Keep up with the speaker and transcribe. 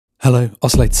Hello,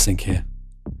 Oscillator Sync here.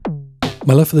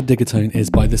 My love for the Digitone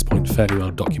is by this point fairly well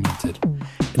documented.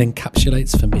 It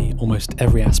encapsulates for me almost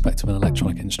every aspect of an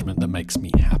electronic instrument that makes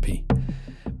me happy.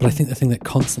 But I think the thing that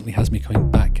constantly has me coming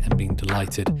back and being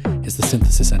delighted is the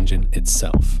synthesis engine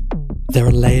itself. There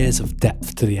are layers of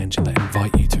depth to the engine that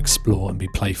invite you to explore and be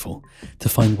playful, to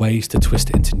find ways to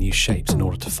twist it into new shapes in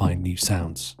order to find new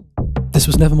sounds. This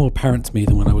was never more apparent to me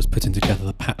than when I was putting together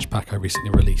the patch pack I recently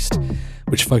released,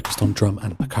 which focused on drum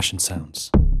and percussion sounds.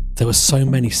 There were so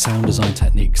many sound design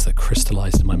techniques that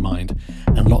crystallised in my mind,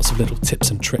 and lots of little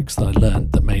tips and tricks that I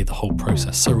learned that made the whole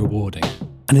process so rewarding.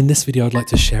 And in this video I'd like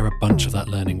to share a bunch of that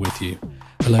learning with you,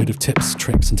 a load of tips,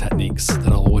 tricks and techniques that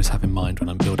I'll always have in mind when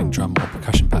I'm building drum or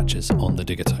percussion patches on the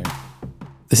Digitone.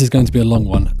 This is going to be a long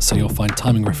one, so you'll find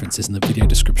timing references in the video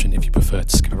description if you prefer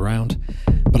to skip around,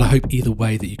 but I hope either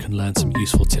way that you can learn some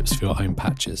useful tips for your own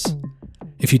patches.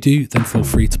 If you do, then feel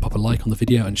free to pop a like on the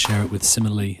video and share it with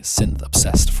similarly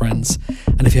synth-obsessed friends,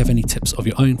 and if you have any tips of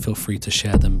your own, feel free to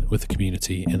share them with the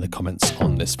community in the comments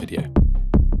on this video.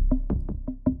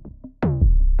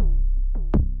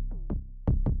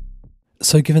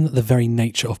 So given that the very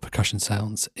nature of percussion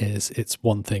sounds is it's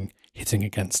one thing hitting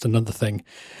against another thing,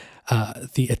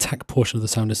 the attack portion of the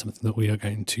sound is something that we are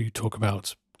going to talk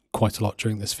about quite a lot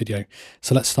during this video.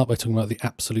 So let's start by talking about the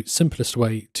absolute simplest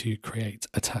way to create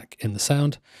attack in the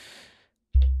sound.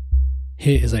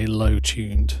 Here is a low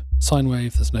tuned sine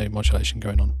wave. There's no modulation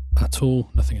going on at all,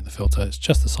 nothing in the filter, it's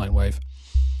just the sine wave.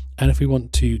 And if we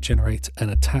want to generate an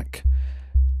attack,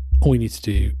 all we need to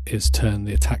do is turn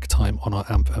the attack time on our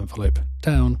amp envelope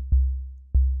down.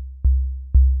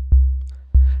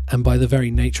 And by the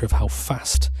very nature of how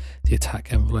fast the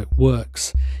attack envelope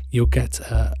works, you'll get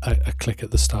a click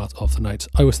at the start of the note.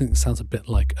 I always think it sounds a bit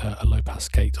like a low pass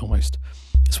gate almost.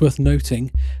 It's worth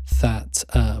noting that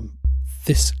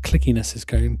this clickiness is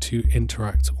going to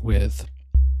interact with,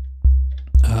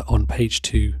 on page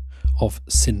 2 of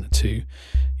Syn 2,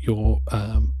 your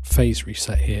phase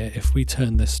reset here. If we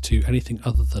turn this to anything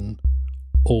other than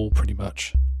all pretty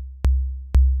much,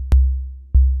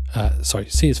 sorry,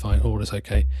 C is fine, all is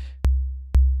okay,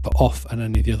 but off and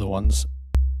any of the other ones,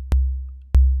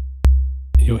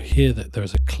 you'll hear that there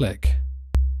is a click,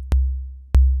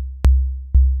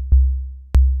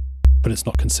 but it's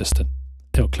not consistent.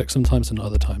 It'll click sometimes and not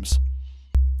other times.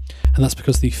 And that's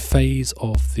because the phase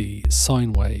of the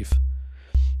sine wave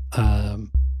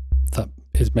that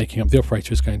is making up the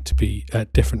operator is going to be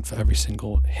different for every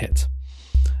single hit.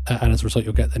 And as a result,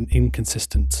 you'll get an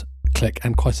inconsistent click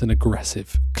and quite an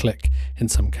aggressive click in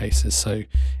some cases. So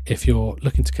if you're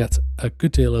looking to get a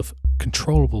good deal of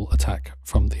controllable attack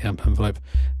from the amp envelope,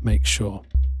 make sure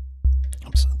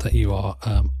that you are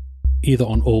either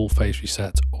on all phase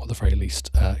reset or at the very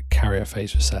least carrier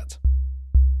phase reset.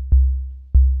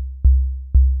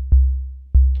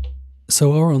 So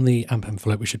while we're on the amp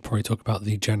envelope, we should probably talk about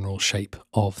the general shape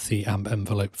of the amp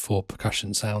envelope for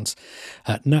percussion sounds.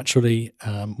 Naturally,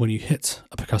 when you hit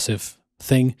a percussive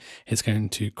thing, it's going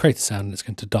to create a sound and it's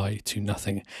going to die to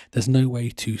nothing. There's no way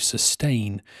to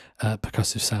sustain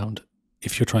percussive sound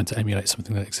if you're trying to emulate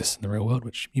something that exists in the real world,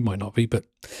 which you might not be, but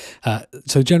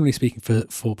so generally speaking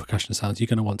for percussion sounds, you're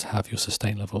going to want to have your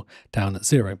sustain level down at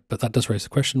 0, but that does raise the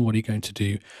question, what are you going to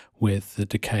do with the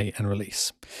decay and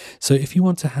release? So if you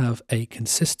want to have a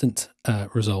consistent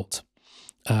result,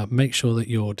 make sure that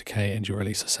your decay and your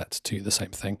release are set to the same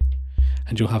thing,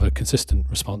 and you'll have a consistent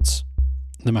response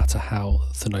no matter how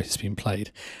the note is being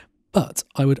played. But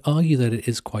I would argue that it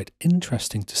is quite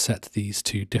interesting to set these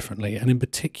two differently, and in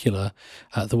particular,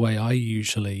 the way I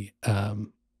usually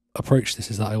approach this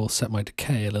is that I will set my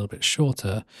decay a little bit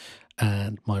shorter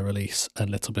and my release a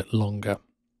little bit longer.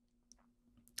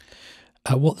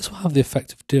 What this will have the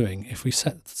effect of doing, if we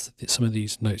set some of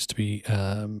these notes to be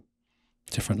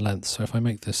different lengths, so if I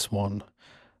make this one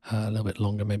a little bit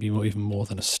longer, maybe even more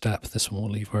than a step, this one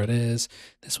will leave where it is,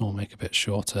 this one will make a bit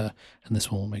shorter, and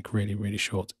this one will make really, really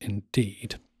short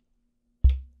indeed.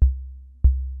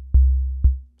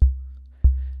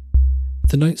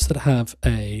 The notes that have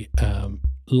a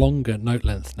longer note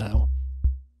length now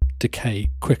decay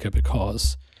quicker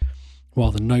because while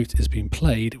the note is being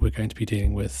played, we're going to be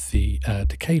dealing with the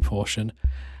decay portion,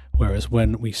 whereas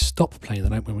when we stop playing the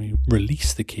note, when we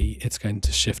release the key, it's going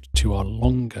to shift to our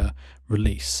longer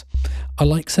release. I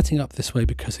like setting up this way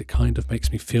because it kind of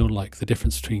makes me feel like the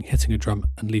difference between hitting a drum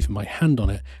and leaving my hand on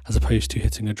it, as opposed to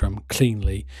hitting a drum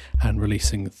cleanly and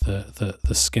releasing the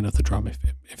skin of the drum,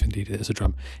 if indeed it is a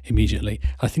drum, immediately.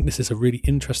 I think this is a really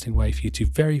interesting way for you to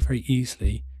very, very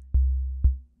easily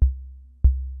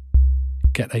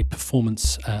get a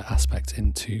performance aspect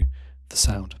into the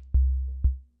sound.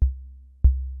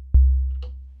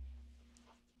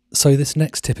 So this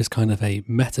next tip is kind of a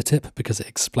meta tip because it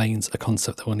explains a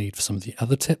concept that we'll need for some of the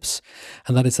other tips,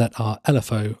 and that is that our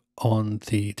LFO on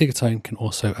the Digitone can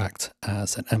also act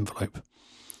as an envelope.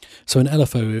 So an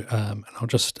LFO, and I'll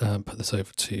just put this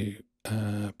over to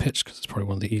pitch because it's probably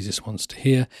one of the easiest ones to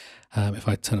hear. If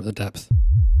I turn up the depth,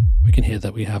 we can hear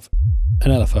that we have an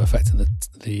LFO affecting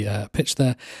the pitch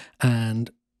there,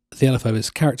 and the LFO is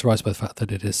characterized by the fact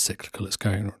that it is cyclical. It's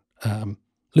going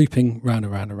looping round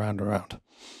and round and round and round.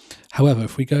 However,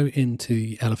 if we go into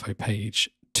the LFO page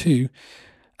 2,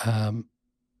 at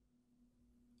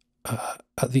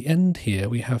the end here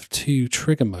we have 2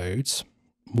 trigger modes,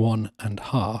 1 and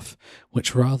half,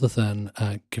 which rather than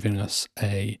giving us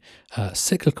a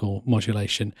cyclical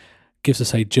modulation, gives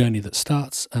us a journey that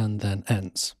starts and then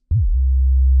ends,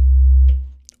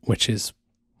 which is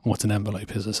what an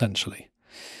envelope is essentially.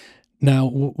 Now,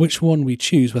 which one we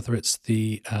choose, whether it's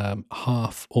the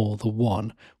half or the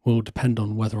 1, will depend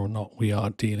on whether or not we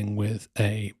are dealing with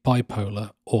a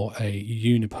bipolar or a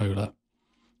unipolar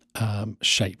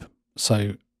shape.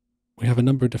 So we have a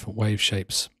number of different wave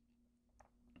shapes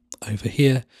over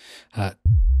here.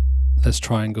 There's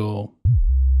triangle,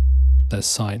 there's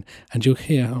sine, and you'll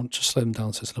hear, I'll just slow them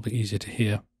down so it's a little bit easier to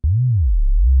hear,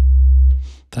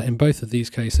 that in both of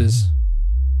these cases,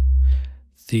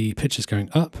 the pitch is going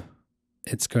up,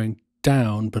 it's going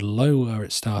down below where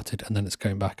it started, and then it's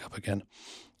going back up again.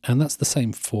 And that's the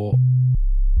same for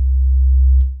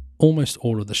almost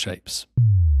all of the shapes,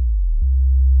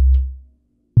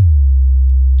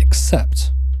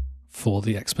 except for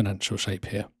the exponential shape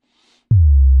here.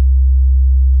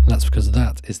 And that's because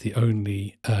that is the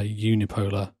only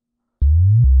unipolar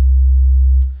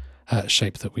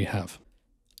shape that we have.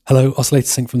 Hello, Oscillator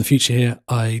Sync from the future here.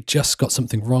 I just got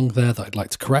something wrong there that I'd like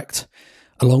to correct.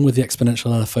 Along with the exponential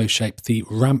LFO shape, the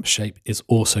ramp shape is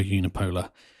also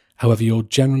unipolar. However, you'll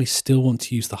generally still want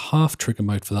to use the half trigger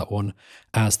mode for that one,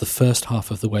 as the first half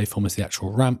of the waveform is the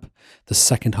actual ramp, the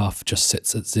second half just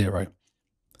sits at 0.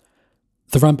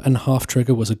 The ramp and half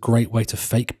trigger was a great way to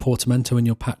fake portamento in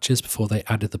your patches before they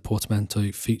added the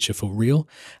portamento feature for real,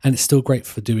 and it's still great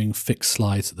for doing fixed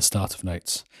slides at the start of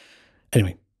notes.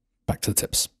 Anyway, back to the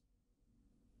tips.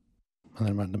 And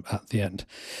then random at the end.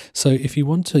 So if you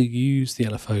want to use the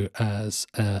LFO as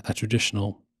a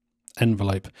traditional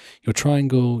envelope, your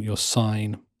triangle, your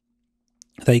sine,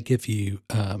 they give you,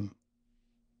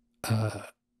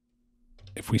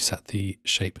 if we set the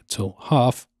shape to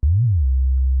half,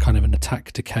 kind of an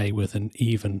attack decay with an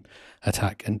even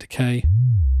attack and decay.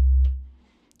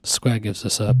 Square gives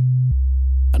us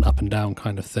an up and down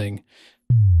kind of thing.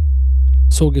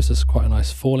 Saw gives us quite a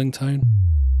nice falling tone.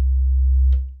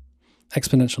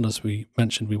 Exponential, as we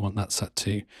mentioned, we want that set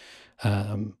to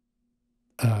 1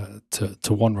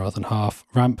 rather than half.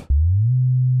 Ramp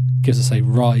gives us a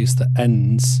rise that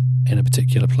ends in a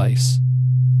particular place,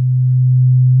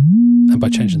 and by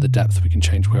changing the depth we can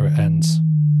change where it ends.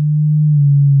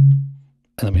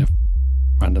 And then we have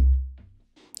random.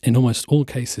 In almost all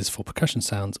cases for percussion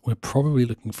sounds, we're probably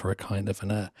looking for a kind of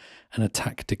an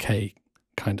attack decay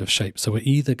kind of shape. So we're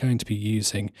either going to be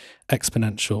using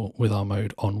exponential with our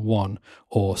mode on 1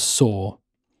 or saw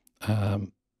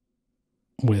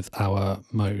with our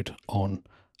mode on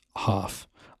half.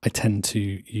 I tend to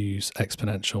use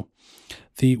exponential.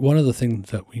 The one other thing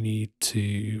that we need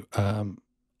to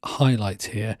highlight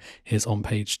here is on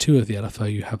page 2 of the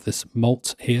LFO, you have this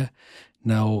mult here.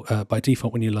 Now, by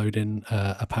default, when you load in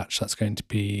a patch, that's going to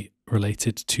be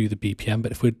related to the BPM.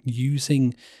 But if we're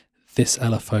using this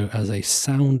LFO as a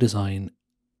sound design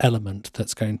element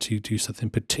that's going to do something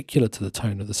particular to the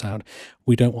tone of the sound,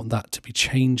 we don't want that to be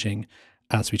changing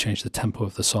as we change the tempo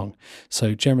of the song.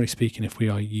 So generally speaking, if we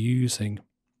are using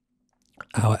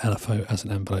our LFO as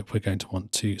an envelope, we're going to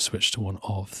want to switch to one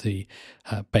of the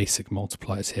basic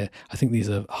multipliers here. I think these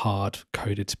are hard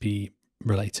coded to be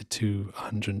related to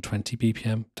 120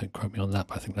 BPM. Don't quote me on that,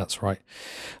 but I think that's right.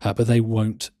 But they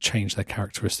won't change their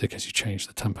characteristic as you change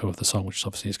the tempo of the song, which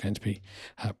obviously is going to be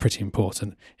pretty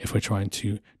important if we're trying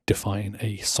to define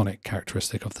a sonic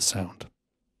characteristic of the sound.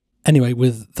 Anyway,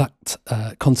 with that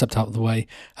concept out of the way,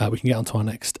 we can get on to our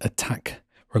next attack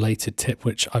related tip,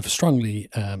 which I've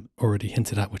strongly already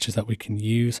hinted at, which is that we can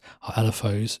use our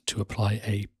LFOs to apply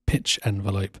a pitch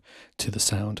envelope to the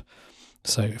sound.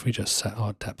 So if we just set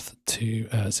our depth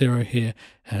to 0 here,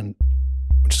 and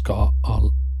we just got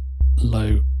our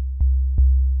low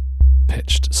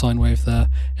pitched sine wave there,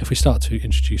 if we start to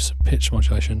introduce some pitch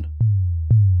modulation,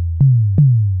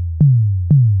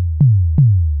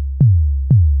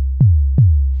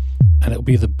 and it'll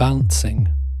be the balancing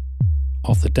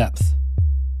of the depth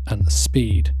and the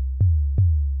speed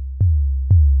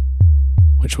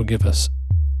which will give us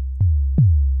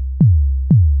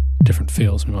it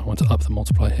feels. We might want to up the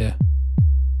multiply here.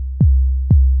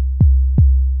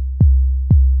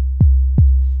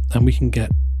 And we can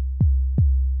get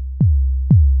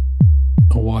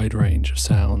a wide range of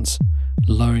sounds.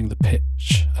 Lowering the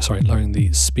pitch, lowering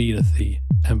the speed of the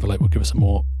envelope will give us a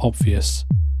more obvious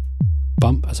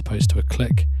bump as opposed to a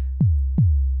click.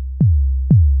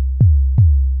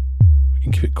 We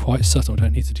can keep it quite subtle. We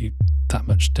don't need to do that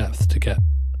much depth to get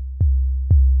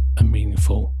a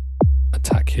meaningful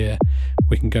attack here.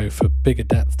 We can go for bigger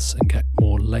depths and get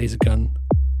more laser gun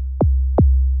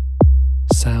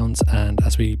sounds, and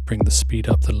as we bring the speed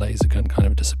up, the laser gun kind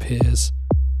of disappears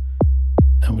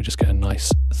and we just get a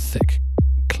nice thick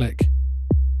click.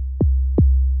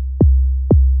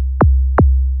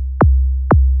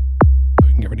 We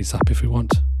can get really zappy if we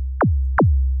want.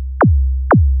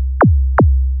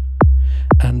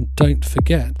 And don't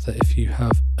forget that if you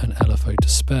have an LFO to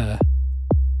spare,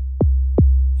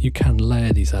 you can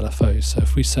layer these LFOs. So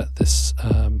if we set this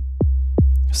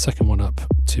second one up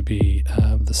to be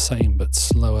the same but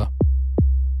slower,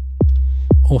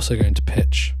 also going to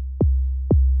pitch,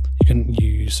 you can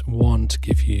use one to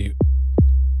give you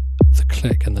the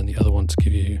click and then the other one to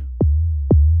give you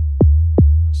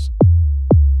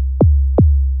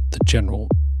the general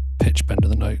pitch bend of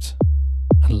the note,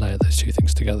 and layer those two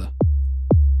things together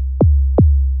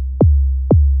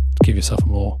to give yourself a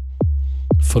more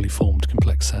fully formed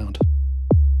complex sound.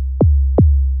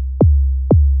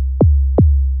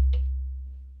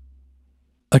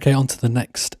 Okay, on to the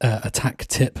next attack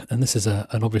tip, and this is an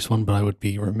obvious one, but I would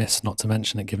be remiss not to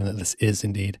mention it given that this is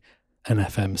indeed an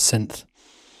FM synth,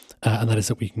 and that is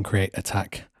that we can create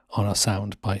attack on our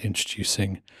sound by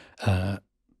introducing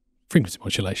frequency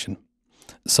modulation.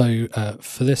 So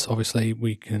for this, obviously,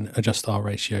 we can adjust our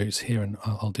ratios here, and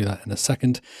I'll do that in a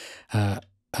second.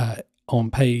 On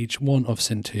page 1 of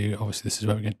Syn 2, obviously this is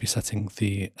where we're going to be setting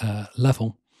the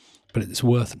level, but it's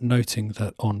worth noting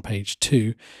that on page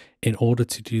 2, in order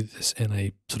to do this in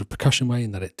a sort of percussion way,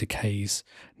 in that it decays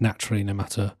naturally no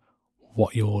matter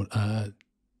what you're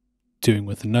doing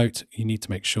with the note, you need to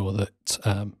make sure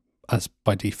that, as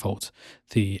by default,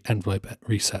 the envelope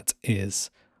reset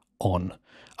is on.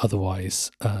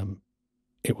 Otherwise,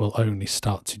 it will only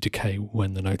start to decay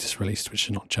when the note is released, which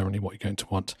is not generally what you're going to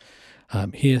want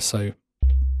here. So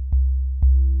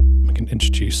we can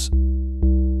introduce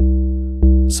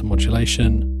some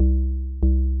modulation.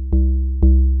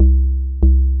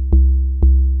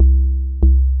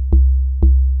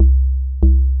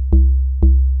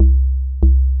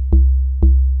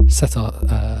 Set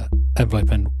our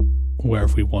envelope end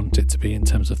wherever we want it to be in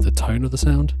terms of the tone of the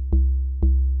sound.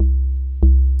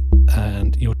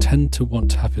 And you'll tend to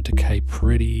want to have your decay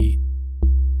pretty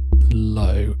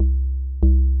low.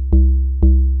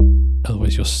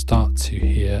 Otherwise you'll start to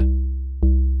hear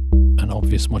an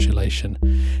obvious modulation.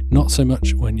 Not so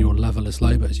much when your level is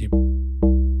low, but as you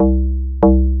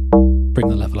bring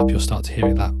the level up, you'll start to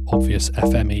hear that obvious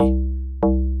FME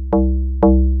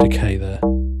decay there,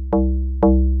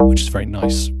 which is very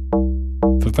nice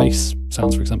for bass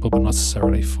sounds, for example, but not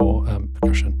necessarily for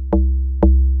percussion.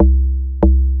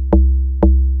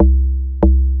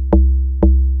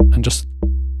 And just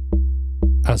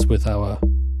as with our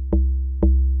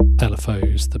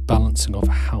LFOs, the balancing of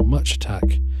how much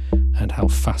attack and how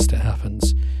fast it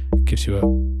happens gives you a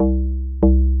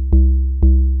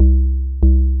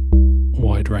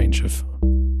wide range of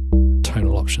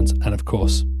tonal options, and of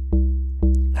course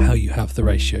how you have the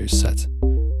ratios set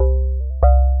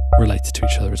related to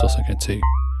each other is also going to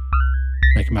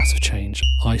make a massive change.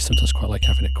 I sometimes quite like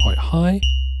having it quite high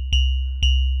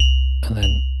and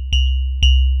then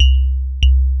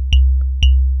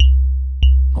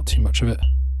not too much of it.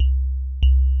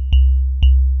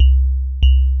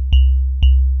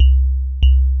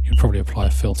 You'd probably apply a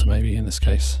filter maybe in this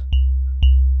case.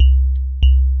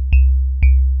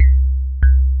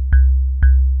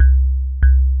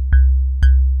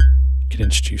 You could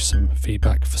introduce some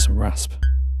feedback for some rasp.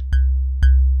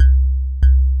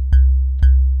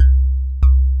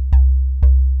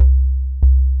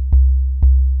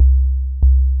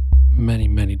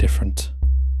 Many different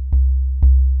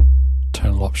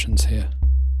tonal options here.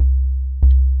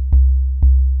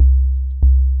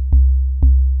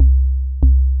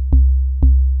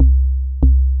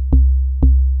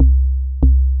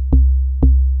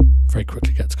 Very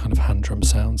quickly gets kind of hand drum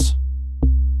sounds.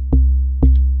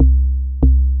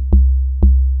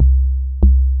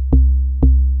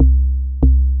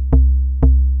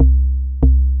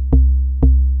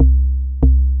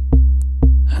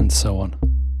 And so on.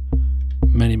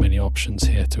 Many options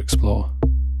here to explore.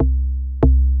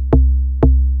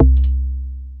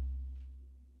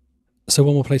 So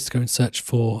one more place to go and search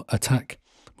for attack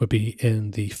would be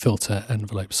in the filter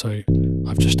envelope. So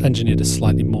I've just engineered a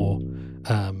slightly more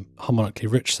harmonically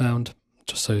rich sound,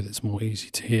 just so that it's more easy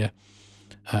to hear.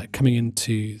 Coming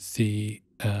into the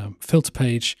filter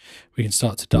page, we can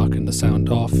start to darken the sound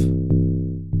off.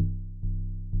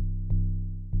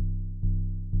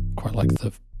 Quite like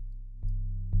the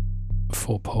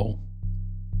 4-pole.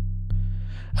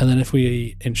 And then if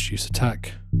we introduce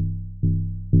attack,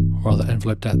 or rather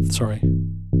envelope depth, sorry,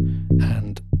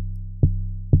 and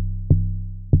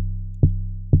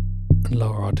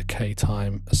lower our decay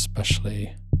time,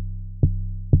 especially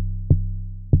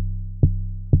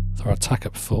with our attack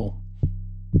up full.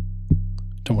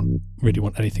 Don't really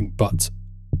want anything but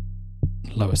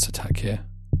lowest attack here,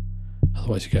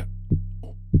 otherwise you get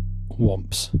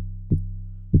whomps.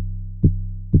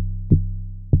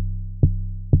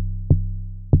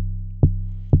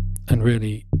 And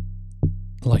really,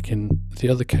 like in the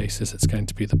other cases, it's going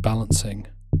to be the balancing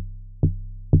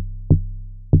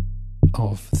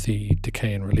of the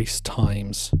decay and release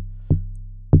times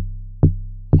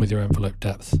with your envelope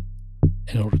depth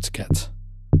in order to get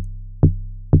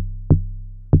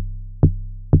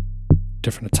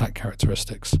different attack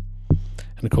characteristics.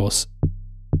 And of course,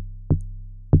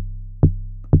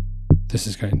 this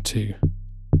is going to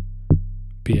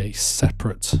be a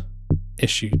separate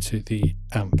issue to the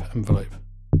amp envelope.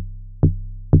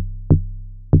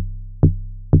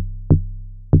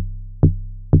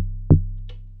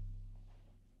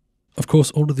 Of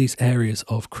course, all of these areas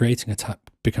of creating attack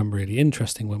become really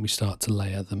interesting when we start to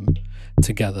layer them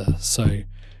together. So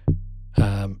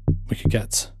we could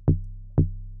get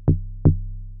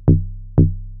a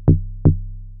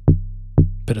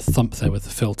bit of thump there with the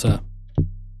filter.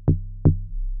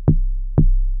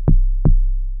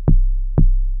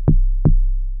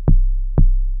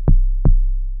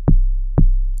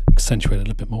 Accentuate a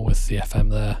little bit more with the FM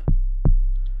there.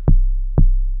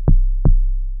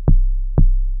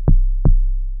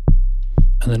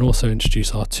 And then also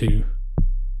introduce our two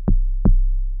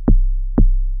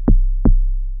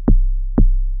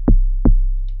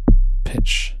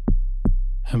pitch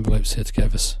envelopes here to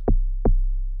give us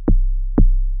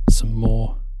some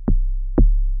more,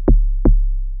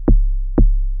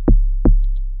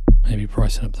 maybe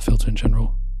brighten up the filter in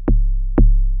general.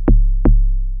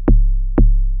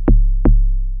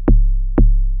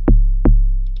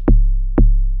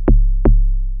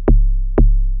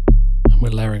 We're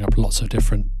layering up lots of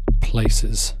different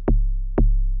places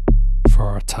for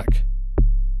our attack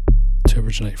to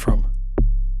originate from.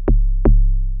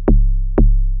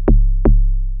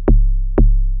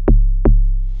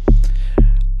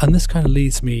 And this kind of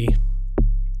leads me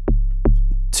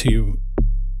to,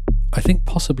 I think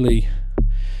possibly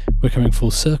we're coming full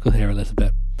circle here a little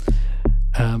bit,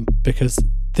 because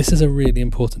this is a really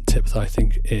important tip that I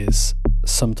think is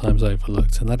sometimes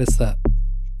overlooked, and that is that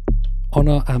on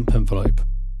our amp envelope,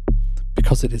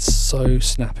 because it is so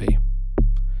snappy,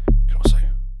 you can also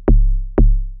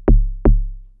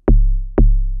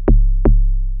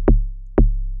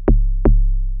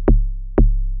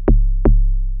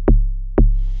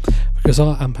because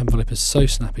our amp envelope is so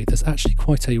snappy, there's actually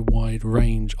quite a wide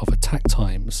range of attack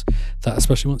times that,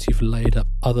 especially once you've laid up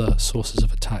other sources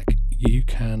of attack, you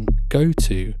can go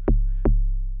to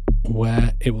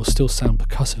where it will still sound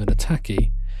percussive and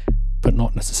attacky, but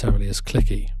not necessarily as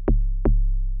clicky.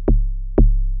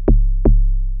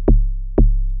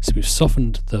 So we've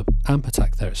softened the amp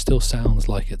attack there. It still sounds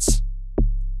like it's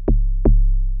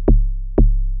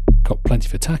got plenty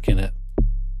of attack in it,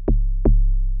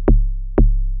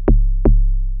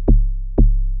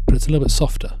 but it's a little bit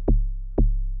softer.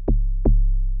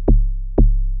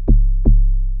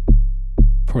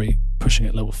 Probably pushing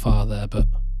it a little far there, but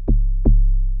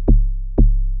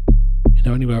you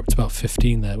know, anywhere up to about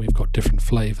 15 there, we've got different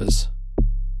flavours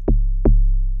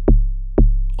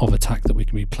of attack that we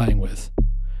can be playing with.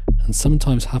 And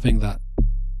sometimes having that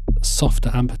softer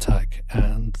amp attack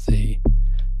and the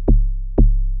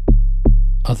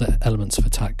other elements of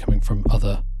attack coming from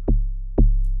other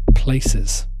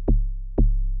places,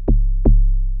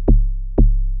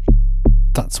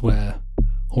 that's where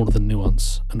all of the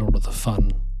nuance and all of the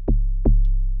fun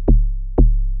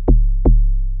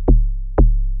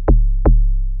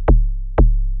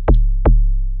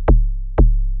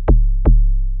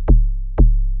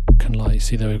can lie. You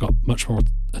see there we've got much more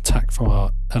attack from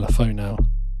our LFO now.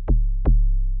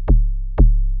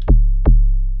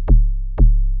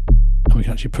 And we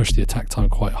can actually push the attack time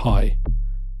quite high.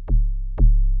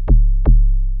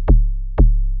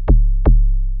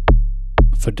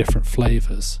 For different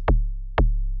flavours.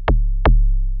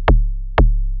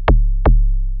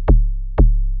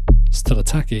 Still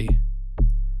attacky,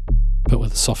 but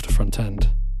with a softer front end,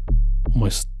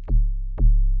 almost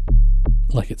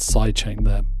like it's sidechained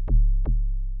there.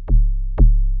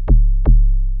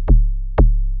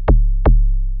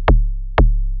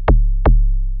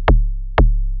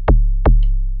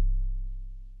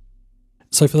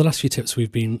 So for the last few tips,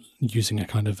 we've been using a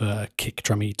kind of a kick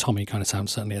drummy tommy kind of sound,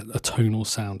 certainly a tonal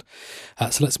sound.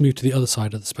 So let's move to the other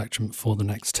side of the spectrum for the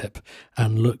next tip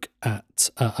and look at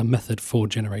a method for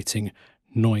generating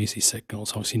noisy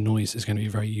signals. Obviously noise is going to be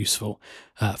very useful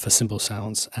for cymbal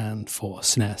sounds and for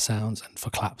snare sounds and for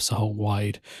claps. A whole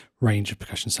wide range of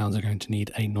percussion sounds are going to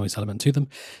need a noise element to them.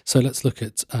 So let's look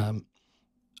at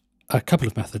a couple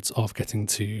of methods of getting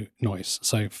to noise.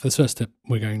 So for this first tip,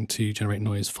 we're going to generate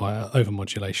noise via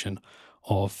overmodulation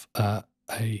of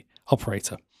a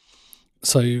operator.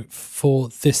 So for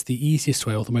this, the easiest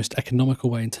way or the most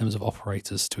economical way in terms of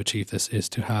operators to achieve this is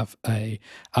to have a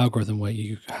algorithm where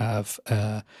you have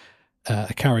a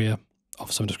carrier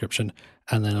of some description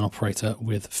and then an operator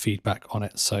with feedback on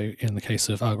it. So in the case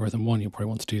of algorithm 1, you'll probably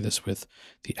want to do this with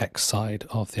the X side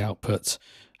of the output.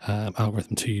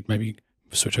 Algorithm 2, you'd maybe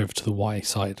switch over to the Y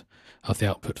side of the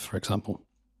output, for example.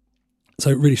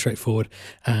 So really straightforward,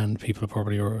 and people are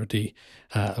probably already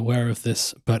aware of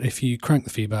this. But if you crank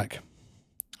the feedback,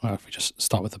 well, if we just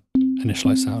start with the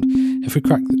initialized sound, if we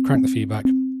crank the feedback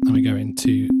and we go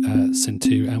into Syn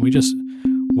 2 and we just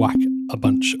whack a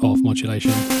bunch of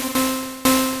modulation,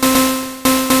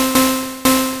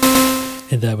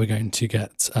 in there we're going to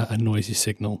get a noisy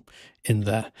signal in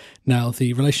there. Now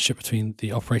the relationship between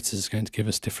the operators is going to give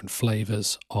us different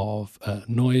flavors of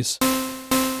noise.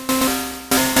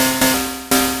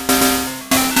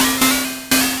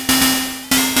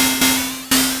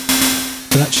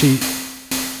 But actually,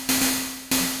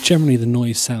 generally the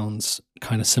noise sounds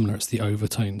kind of similar. It's the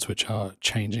overtones which are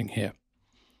changing here.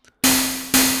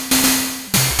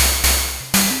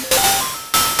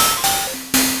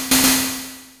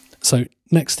 So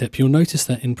next tip, you'll notice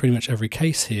that in pretty much every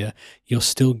case here, you're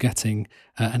still getting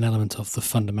an element of the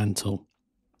fundamental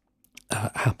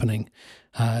happening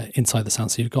inside the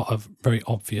sound. So you've got a very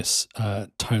obvious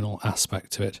tonal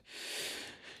aspect to it.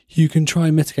 You can try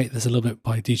and mitigate this a little bit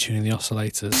by detuning the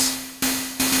oscillators,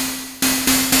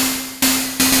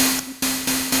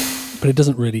 but it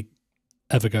doesn't really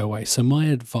ever go away. So my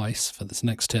advice for this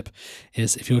next tip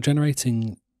is if you're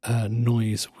generating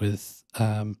noise with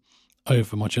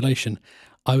overmodulation,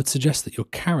 I would suggest that your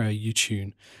carrier you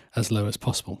tune as low as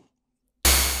possible.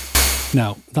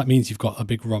 Now, that means you've got a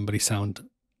big rumbly sound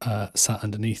sat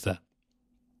underneath there.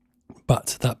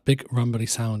 But that big rumbly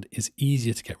sound is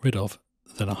easier to get rid of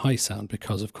than a high sound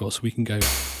because, of course, we can go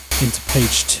into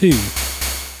page 2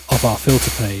 of our filter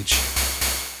page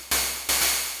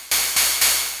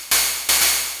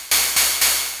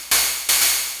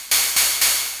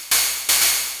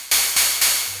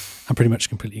and pretty much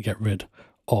completely get rid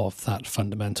of that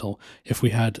fundamental. If we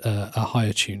had a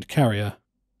higher tuned carrier,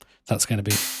 that's going to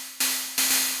be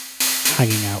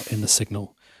hanging out in the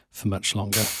signal for much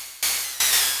longer.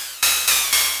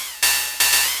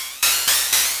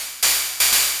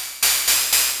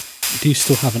 You do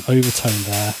still have an overtone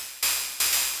there,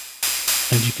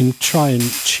 and you can try and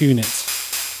tune it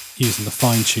using the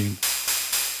fine tune.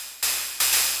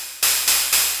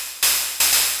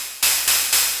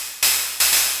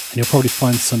 And you'll probably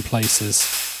find some places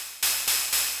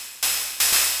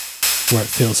where it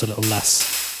feels a little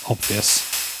less obvious,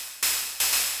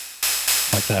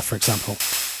 like there, for example.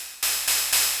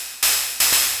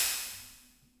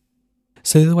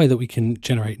 So the way that we can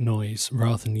generate noise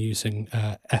rather than using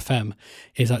FM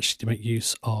is actually to make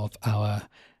use of our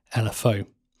LFO.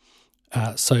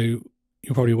 So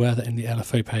you're probably aware that in the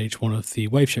LFO page, one of the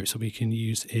wave shapes that we can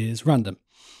use is random.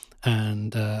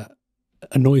 And a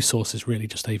noise source is really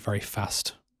just a very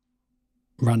fast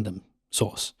random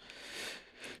source.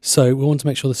 So we want to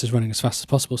make sure this is running as fast as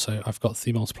possible. So I've got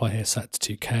the multiplier here set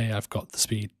to 2K. I've got the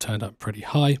speed turned up pretty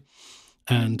high.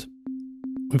 And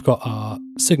we've got our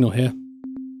signal here.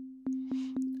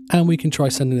 And we can try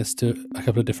sending this to a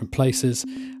couple of different places.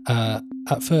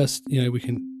 At first, we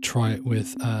can try it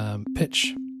with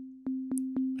pitch,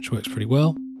 which works pretty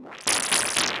well.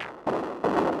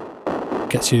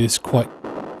 Gets you this quite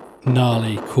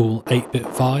gnarly, cool 8-bit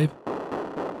vibe.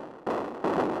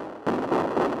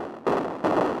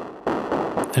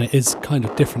 And it is kind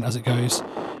of different as it goes.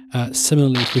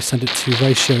 Similarly, if we send it to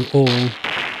ratio all,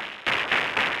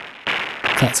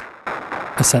 that's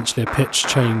essentially a pitch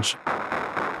change,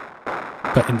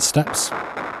 but in steps.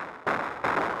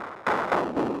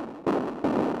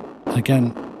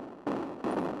 Again,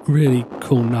 really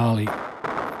cool, gnarly,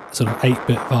 sort of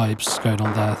 8-bit vibes going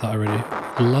on there that I really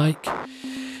like.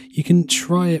 You can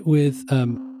try it with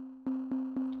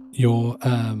your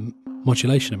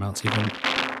modulation amounts even,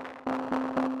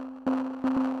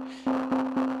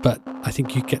 but I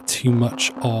think you get too much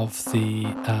of the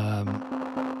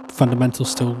fundamental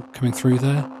still coming through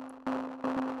there.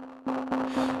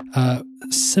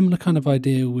 Similar kind of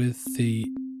idea with the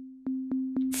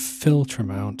filter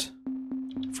amount.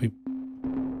 If we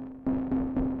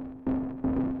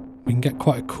can get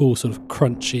quite a cool sort of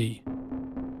crunchy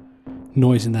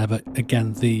noise in there, but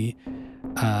again the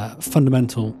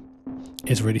fundamental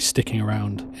is really sticking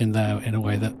around in there in a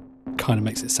way that kind of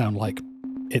makes it sound like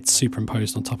it's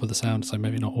superimposed on top of the sound, so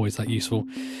maybe not always that useful.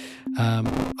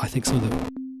 I think some of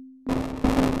the,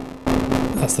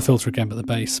 that's the filter again, but the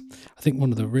bass. I think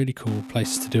one of the really cool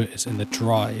places to do it is in the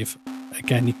drive.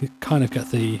 Again, you can kind of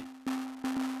get the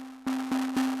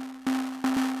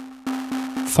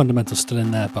fundamental still in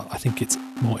there, but I think it's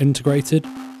more integrated,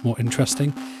 more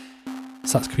interesting.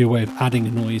 So that could be a way of adding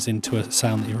a noise into a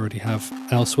sound that you already have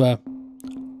elsewhere.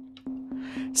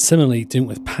 Similarly, doing it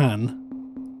with pan,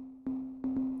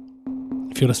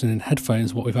 if you're listening in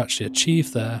headphones, what we've actually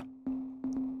achieved there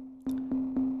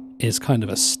is kind of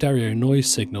a stereo noise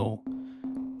signal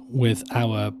with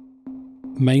our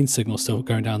main signal still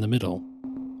going down the middle,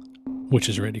 which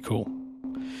is really cool.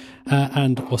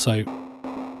 And also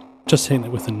just hitting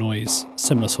it with the noise,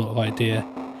 similar sort of idea.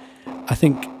 I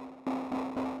think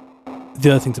the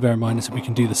other thing to bear in mind is that we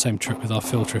can do the same trick with our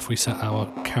filter. If we set our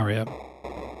carrier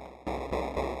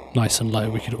nice and low,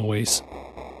 we could always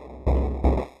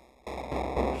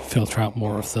filter out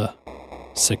more of the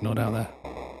signal down there.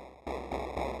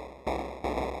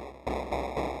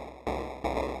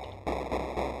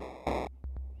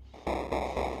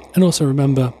 And also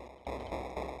remember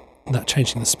that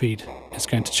changing the speed is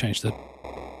going to change the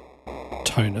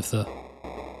tone of the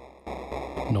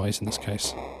noise in this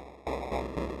case.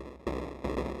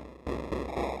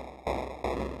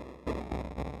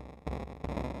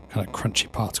 Kind of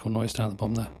crunchy particle noise down at the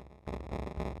bottom there.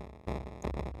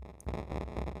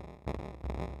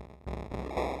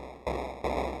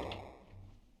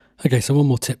 Okay, so one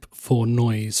more tip for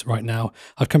noise right now.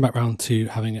 I've come back round to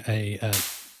having an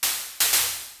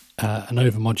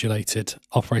overmodulated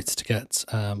operator to get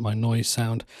my noise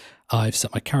sound. I've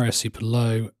set my carrier super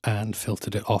low and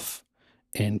filtered it off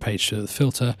in page 2 of the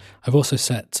filter. I've also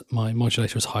set my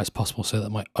modulator as high as possible so that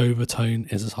my overtone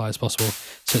is as high as possible.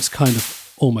 So it's kind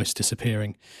of almost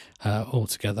disappearing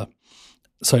altogether.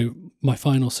 So my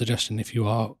final suggestion, if you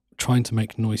are trying to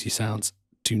make noisy sounds,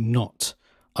 do not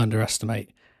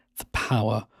underestimate the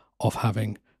power of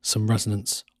having some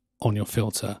resonance on your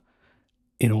filter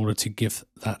in order to give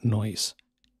that noise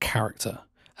character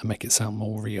and make it sound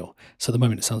more real. So at the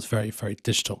moment it sounds very, very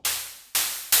digital.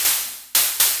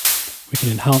 We can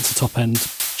enhance the top end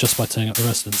just by turning up the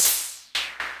resonance.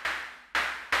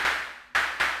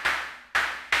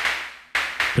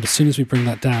 But as soon as we bring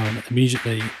that down,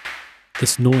 immediately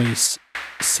this noise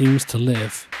seems to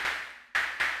live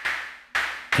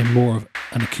in more of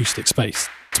an acoustic space,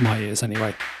 to my ears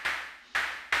anyway.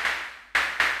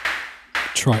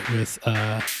 Try it with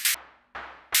high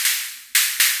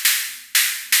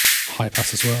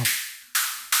pass as well.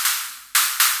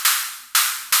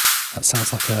 That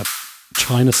sounds like a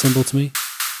China cymbal to me.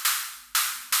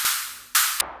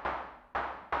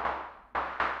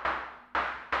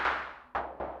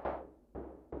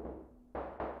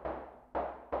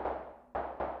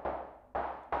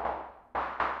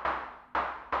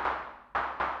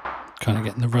 Kind of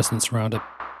getting the resonance around a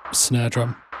snare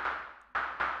drum.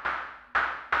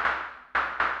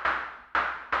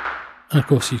 And of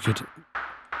course you could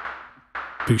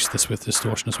boost this with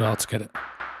distortion as well to get it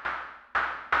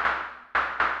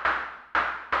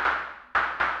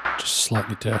just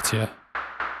slightly dirtier.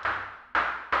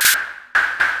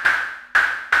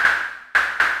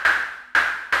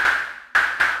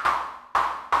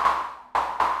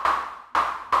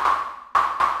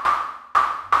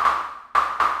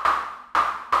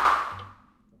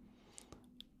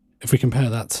 If we compare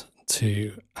that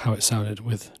to how it sounded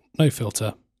with no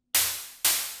filter,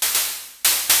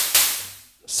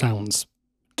 sounds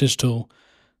digital,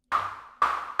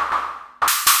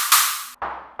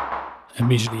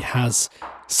 immediately has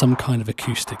some kind of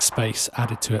acoustic space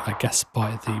added to it, I guess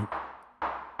by the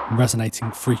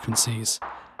resonating frequencies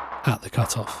at the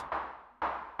cutoff.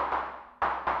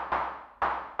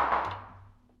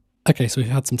 Okay, so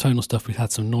we've had some tonal stuff, we've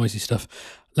had some noisy stuff.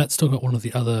 Let's talk about one of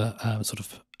the other sort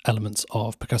of elements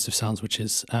of percussive sounds, which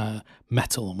is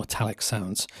metal or metallic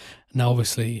sounds. Now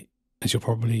obviously, as you're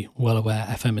probably well aware,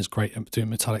 FM is great at doing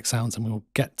metallic sounds, and we will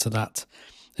get to that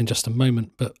in just a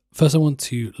moment. But first I want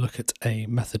to look at a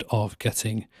method of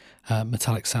getting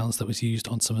metallic sounds that was used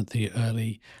on some of the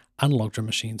early analog drum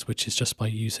machines, which is just by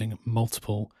using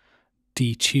multiple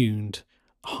detuned,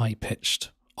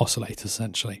 high-pitched oscillators,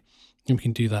 essentially. And we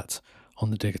can do that on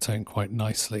the Digitone quite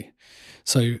nicely.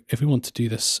 So if we want to do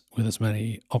this with as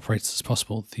many operators as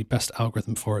possible, the best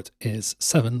algorithm for it is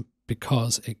 7,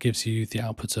 because it gives you the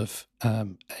output of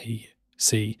A,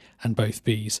 C, and both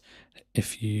Bs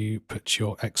if you put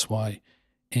your XY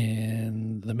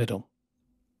in the middle.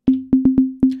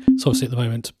 So obviously at the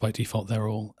moment, by default, they're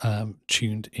all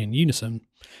tuned in unison.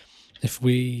 If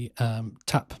we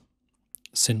tap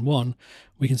Sin 1,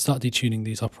 we can start detuning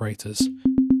these operators.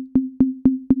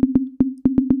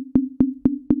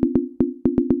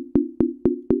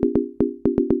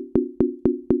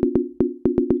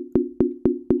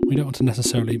 We don't want to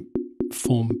necessarily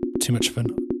form too much of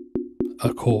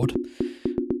a chord,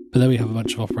 but there we have a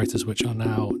bunch of operators which are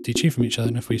now detuned from each other,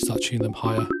 and if we start tuning them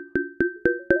higher,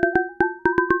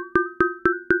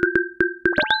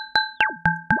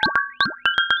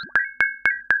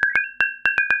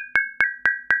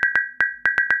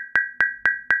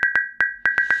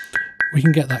 we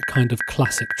can get that kind of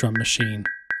classic drum machine,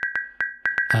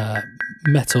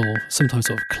 metal, sometimes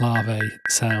sort of clave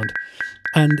sound.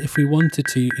 And if we wanted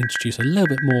to introduce a little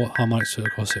bit more harmonics to the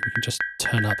corset, we can just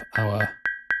turn up our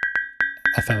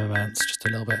FM amounts just a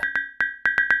little bit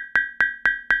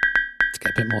to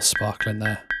get a bit more sparkle in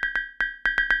there.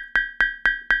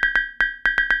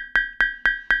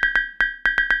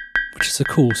 Which is a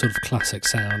cool sort of classic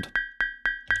sound.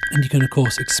 And you can of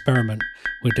course experiment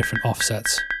with different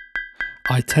offsets.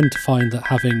 I tend to find that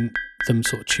having them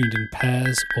sort of tuned in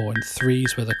pairs or in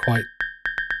threes where they're quite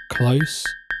close.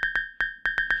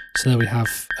 So there we have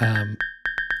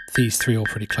these three all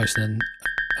pretty close, and then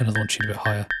another one tuned a bit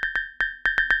higher.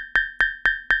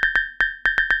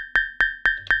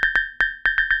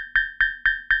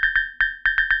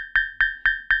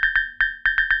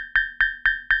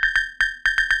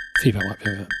 Feedback might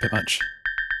be a bit much.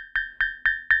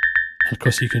 And of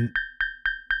course you can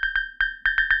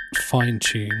fine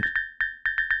tune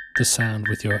the sound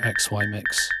with your XY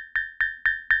mix.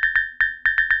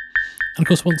 And of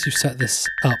course, once you've set this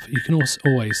up, you can also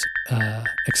always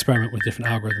experiment with different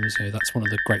algorithms. You know, that's one of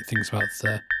the great things about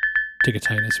the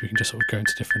Digitone, is we can just sort of go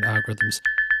into different algorithms.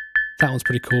 That one's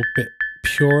pretty cool, bit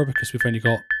purer because we've only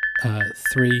got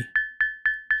 3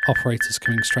 operators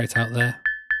coming straight out there,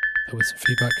 but with some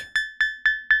feedback.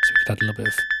 So we could add a little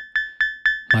bit of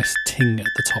nice ting at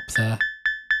the top there.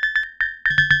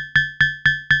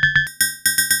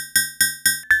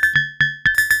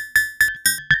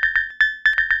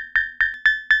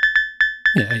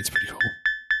 Yeah, 8's pretty cool.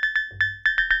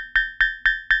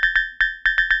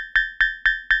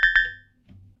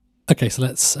 Okay, so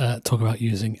let's talk about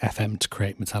using FM to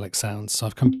create metallic sounds. So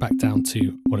I've come back down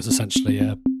to what is essentially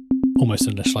almost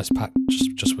an initialized pack,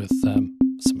 just with some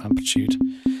amplitude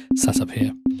set up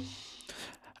here.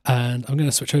 And I'm going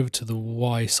to switch over to the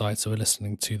Y side, so we're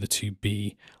listening to the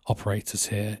 2B operators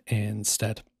here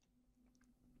instead.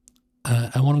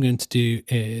 And what I'm going to do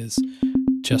is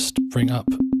just bring up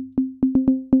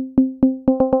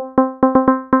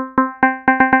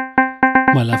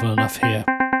my level enough here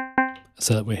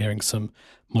so that we're hearing some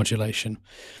modulation.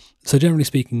 So generally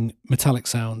speaking, metallic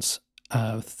sounds,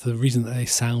 the reason that they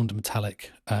sound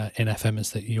metallic in FM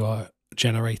is that you are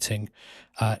generating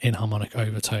inharmonic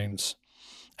overtones.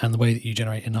 And the way that you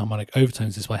generate inharmonic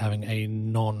overtones is by having a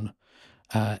non-integer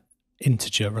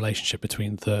relationship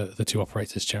between the 2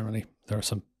 operators generally. There are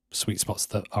some sweet spots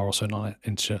that are also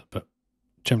non-integer, but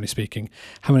generally speaking,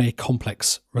 having a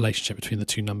complex relationship between the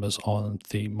 2 numbers on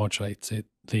the modulator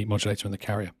and the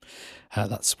carrier.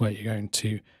 That's where you're going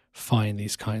to find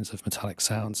these kinds of metallic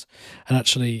sounds. And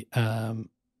actually,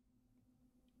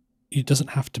 it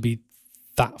doesn't have to be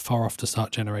that far off to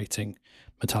start generating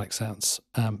metallic sounds.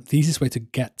 The easiest way to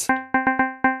get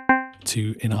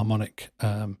to inharmonic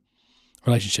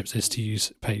relationships is to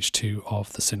use page 2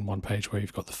 of the Sin 1 page, where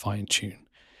you've got the fine tune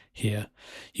here.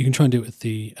 You can try and do it with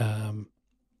the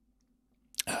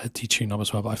detune knob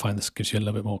as well, but I find this gives you a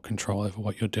little bit more control over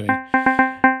what you're doing.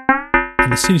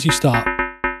 And as soon as you start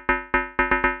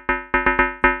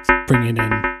bringing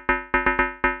in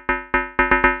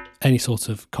any sort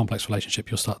of complex relationship,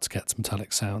 you'll start to get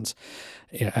metallic sounds.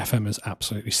 Yeah, FM is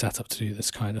absolutely set up to do this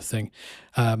kind of thing.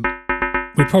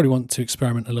 We probably want to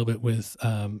experiment a little bit with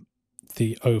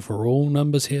the overall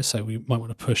numbers here, so we might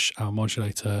want to push our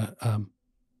modulator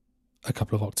a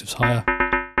couple of octaves higher.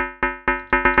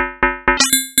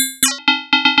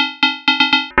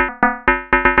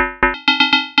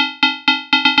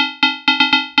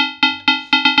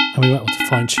 And And we might want to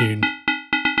fine tune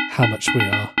how much we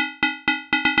are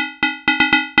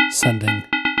sending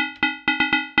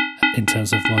in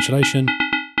terms of modulation.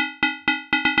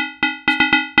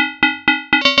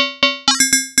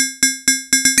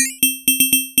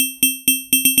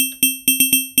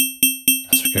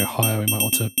 As we go higher, we might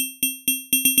want to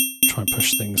try and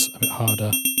push things a bit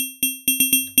harder.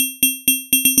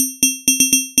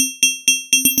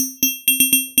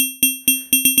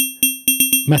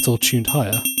 Metal tuned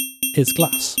higher is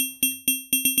glass.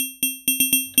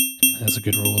 There's a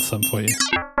good rule of thumb for you.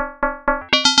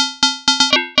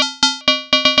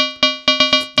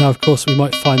 Now, of course, we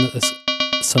might find that there's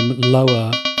some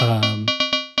lower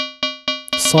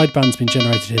sidebands being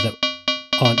generated here that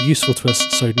aren't useful to us,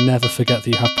 so never forget that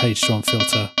you have page 2 on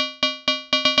filter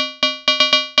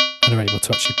and are able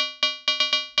to actually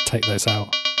take those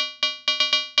out.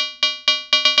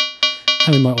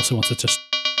 And we might also want to just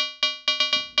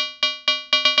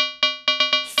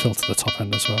filter the top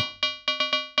end as well.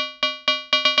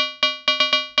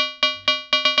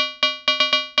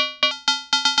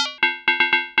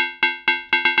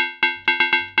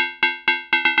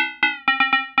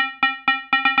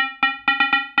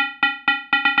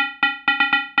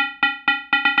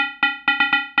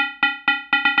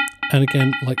 And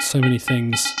again, like so many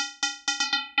things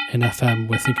in FM,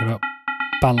 we're thinking about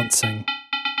balancing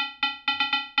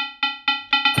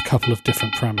a couple of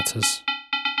different parameters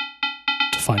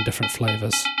to find different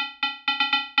flavors.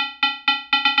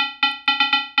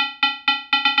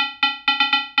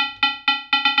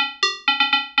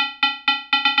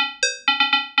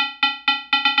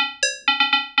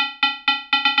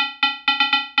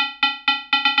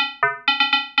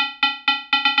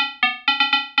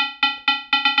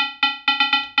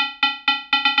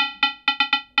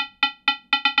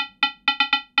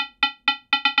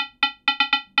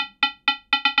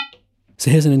 So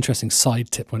here's an interesting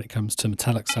side tip when it comes to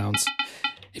metallic sounds.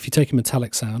 If you take a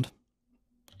metallic sound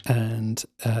and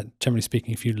generally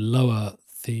speaking, if you lower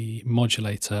the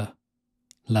modulator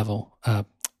level,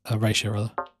 ratio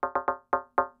rather,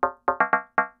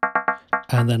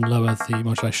 and then lower the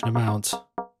modulation amount,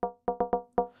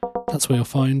 that's where you'll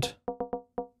find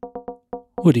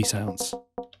woody sounds.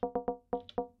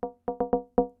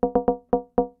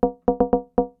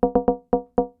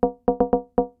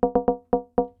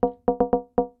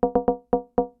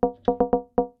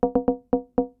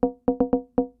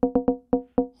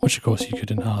 Which of course you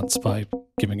could enhance by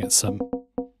giving it some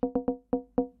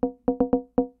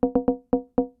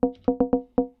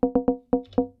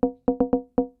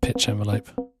pitch envelope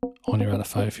on your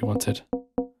LFO if you wanted.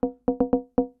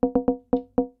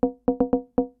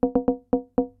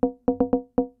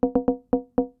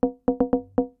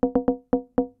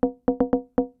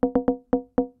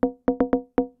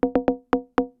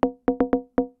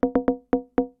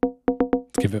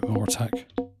 To give it more attack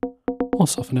or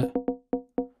soften it.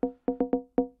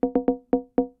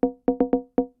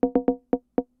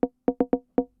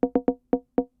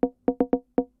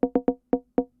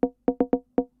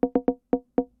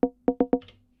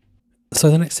 So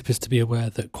the next tip is to be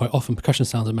aware that quite often percussion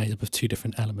sounds are made up of two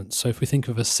different elements. So if we think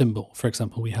of a cymbal, for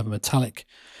example, we have a metallic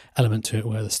element to it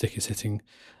where the stick is hitting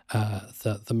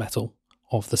the metal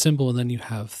of the cymbal, and then you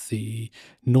have the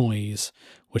noise,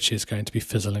 which is going to be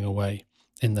fizzling away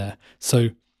in there. So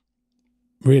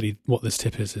really what this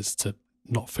tip is to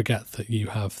not forget that you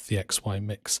have the XY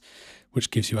mix, which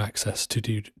gives you access to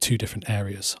do two different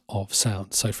areas of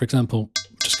sound. So for example,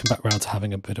 just come back round to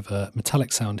having a bit of a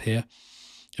metallic sound here.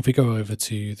 If we go over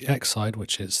to the X side,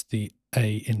 which is the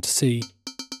A into C,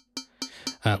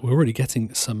 we're already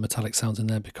getting some metallic sounds in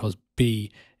there because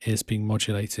B is being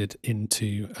modulated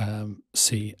into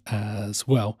C as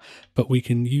well. But we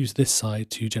can use this side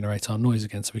to generate our noise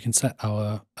again. So we can set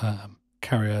our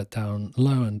carrier down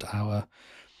low and our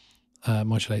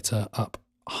modulator up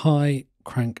high,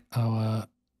 crank our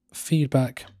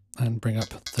feedback and bring up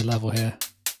the level here.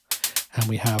 And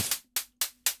we have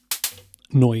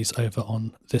noise over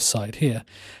on this side here.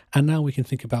 And now we can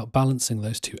think about balancing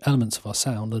those two elements of our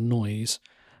sound, the noise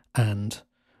and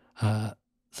the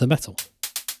metal.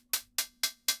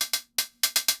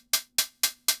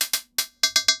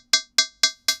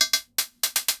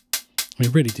 We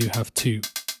really do have two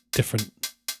different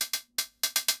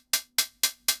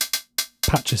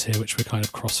patches here which we're kind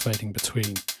of cross-fading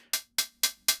between.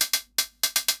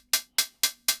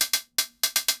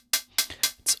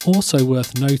 It's also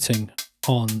worth noting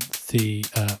on the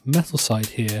metal side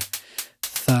here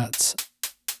that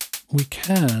we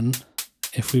can,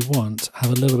 if we want,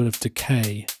 have a little bit of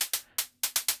decay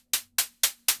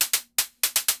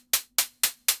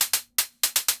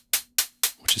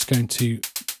which is going to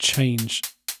change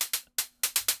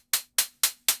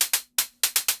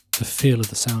the feel of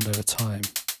the sound over time,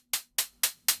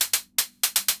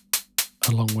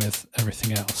 along with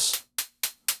everything else.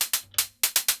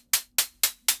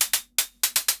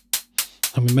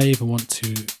 And we may even want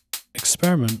to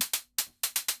experiment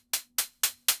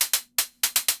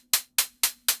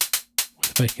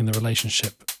with making the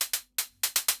relationship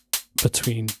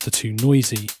between the two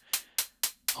noisy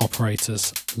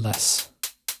operators less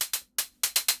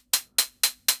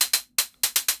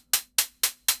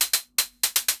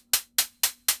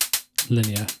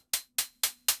linear.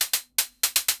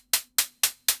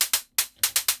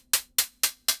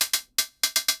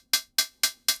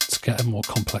 To get a more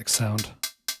complex sound.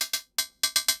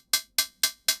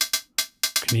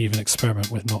 You can even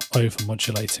experiment with not over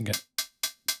modulating it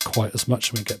quite as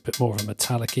much, and we get a bit more of a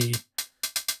metallic-y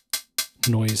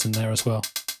noise in there as well.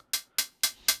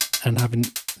 And having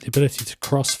the ability to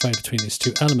crossfade between these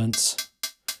two elements,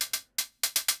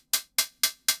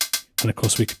 and of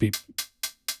course we could be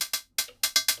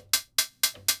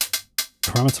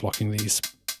parameter locking these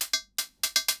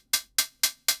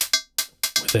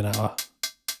within our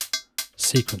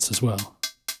sequence as well.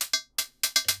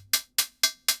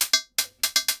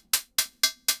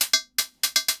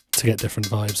 To get different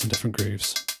vibes and different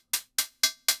grooves.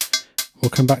 We'll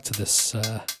come back to this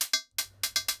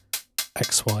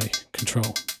XY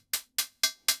control.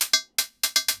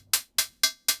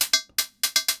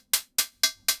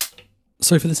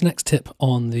 So for this next tip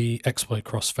on the XY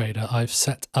crossfader, I've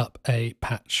set up a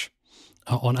patch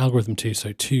on algorithm 2,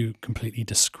 so two completely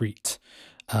discrete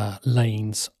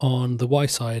lanes. On the Y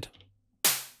side,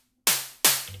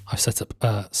 I've set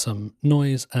up some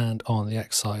noise, and on the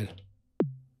X side,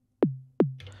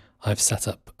 I've set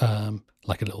up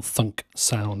like a little thunk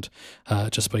sound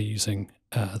just by using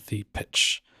the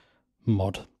pitch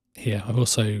mod here. I've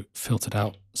also filtered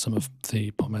out some of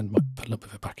the bottom end, might put a little bit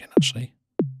of it back in actually.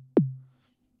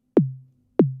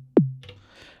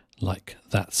 Like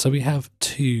that. So we have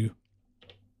two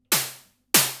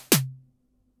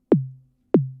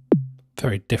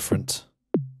very different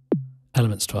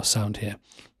elements to our sound here.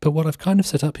 But what I've kind of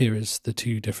set up here is the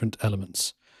two different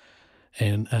elements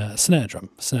in snare drum.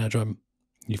 Snare drum,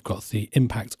 you've got the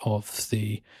impact of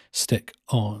the stick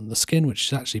on the skin, which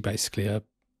is actually basically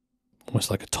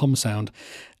almost like a tom sound,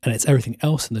 and it's everything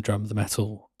else in the drum, the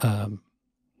metal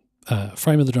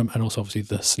frame of the drum, and also obviously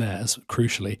the snares,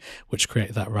 crucially, which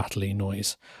create that rattly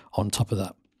noise on top of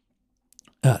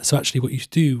that. So actually what you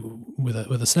do with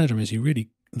a snare drum is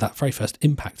that very first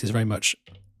impact is very much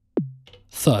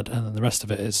thud, and then the rest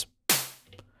of it is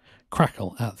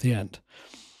crackle at the end.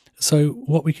 So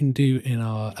what we can do in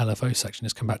our LFO section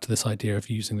is come back to this idea of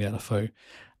using the LFO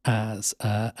as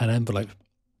an envelope.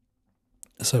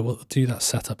 So we'll do that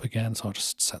setup again. So I'll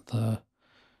just set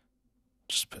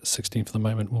just put 16 for the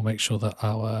moment. We'll make sure that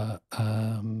our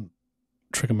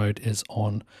trigger mode is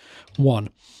on 1.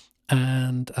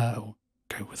 And we'll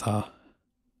go with our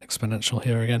exponential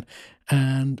here again.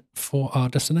 And for our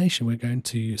destination, we're going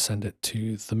to send it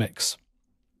to the mix.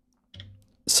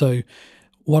 So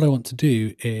what I want to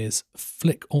do is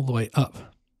flick all the way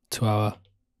up to our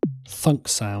thunk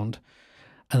sound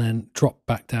and then drop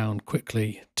back down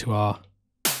quickly to our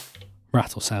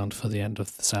rattle sound for the end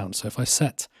of the sound. So if I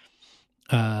set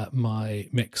my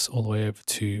mix all the way over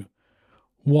to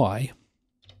Y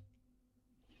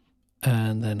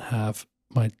and then have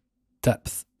my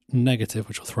depth negative,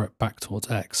 which will throw it back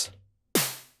towards X.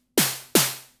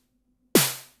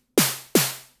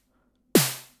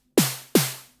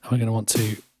 And we're going to want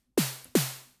to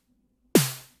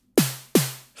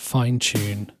fine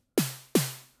tune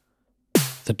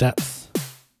the depth,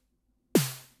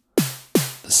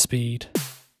 the speed.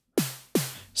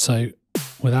 So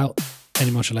without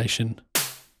any modulation,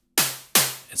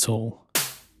 it's all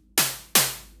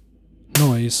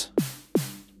noise.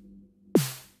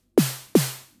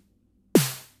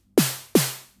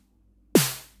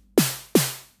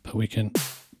 But we can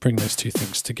bring those two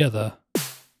things together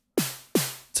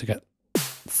to get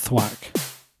thwack.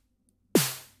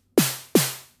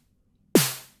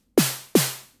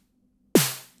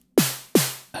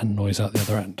 And noise out the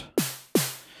other end.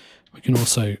 We can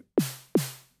also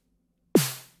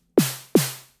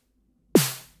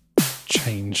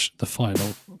change the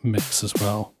final mix as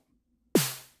well.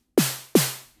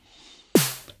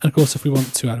 And of course, if we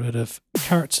want to add a bit of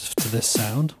character to this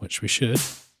sound, which we should,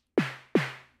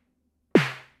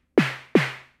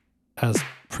 as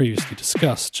previously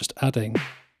discussed, just adding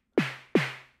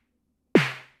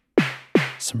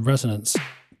some resonance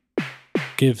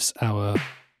gives our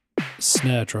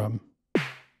snare drum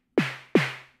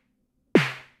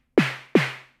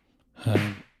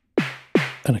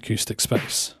an acoustic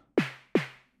space.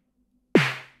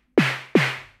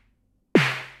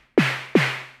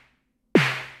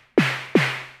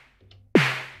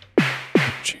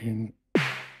 tune.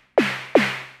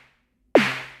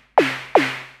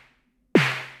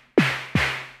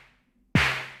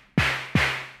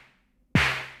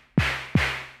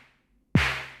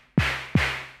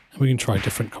 And we can try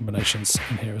different combinations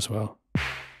in here as well.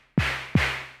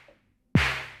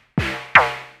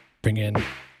 Bring in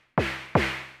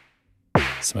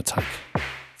some attack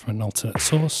from an alternate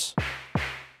source.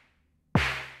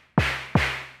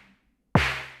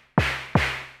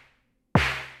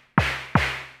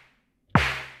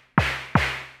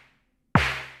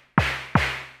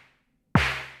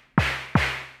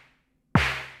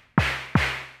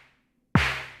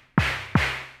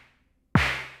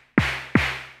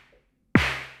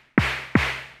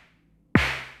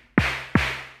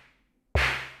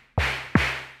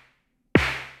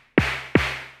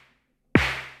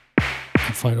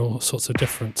 Find all sorts of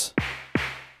different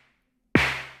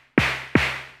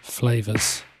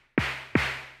flavors.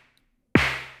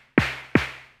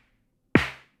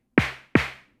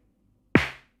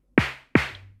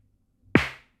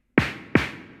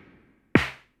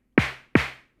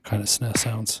 Kind of snare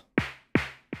sounds.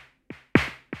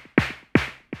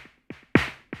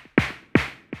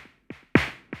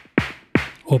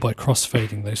 Or by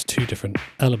crossfading those two different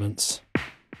elements.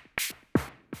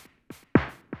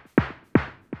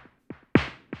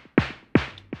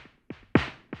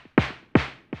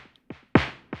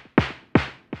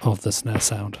 Of the snare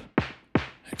sound,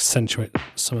 accentuate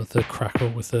some of the crackle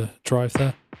with the drive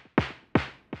there.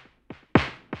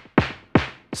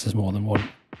 This is more than one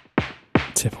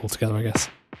tip altogether, I guess.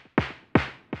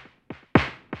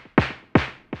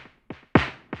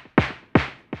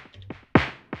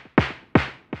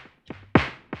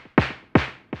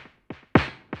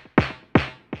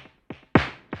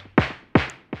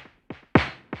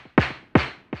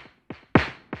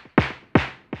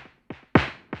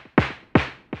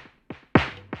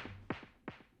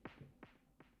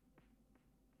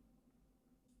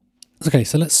 Okay,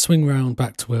 so let's swing round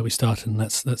back to where we started and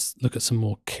let's look at some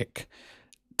more kick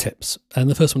tips. And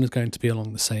the first one is going to be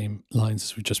along the same lines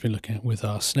as we've just been looking at with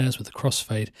our snares with the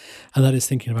crossfade, and that is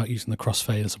thinking about using the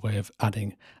crossfade as a way of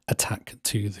adding attack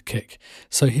to the kick.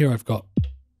 So here I've got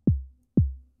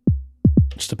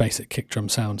just a basic kick drum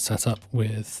sound set up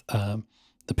with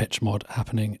the pitch mod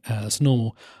happening as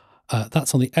normal.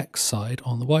 That's on the X side.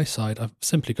 On the Y side, I've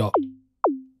simply got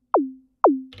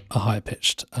a higher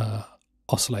pitched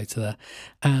oscillator there,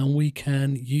 and we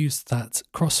can use that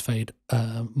crossfade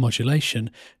modulation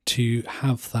to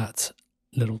have that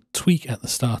little tweak at the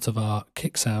start of our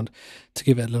kick sound to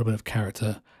give it a little bit of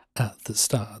character at the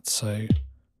start. So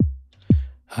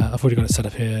I've already got it set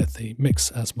up here, the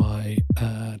mix as my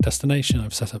destination.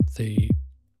 I've set up the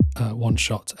one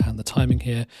shot and the timing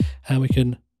here, and we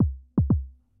can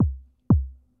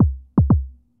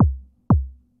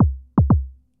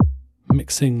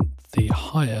mixing the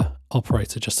higher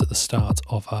operator just at the start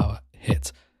of our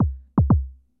hit,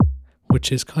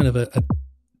 which is kind of a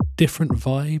different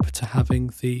vibe to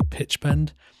having the pitch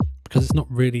bend, because it's not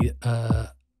really a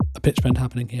pitch bend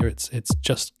happening here. It's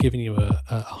just giving you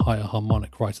a higher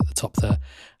harmonic right at the top there,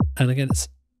 and again it's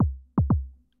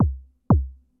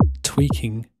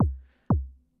tweaking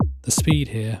the speed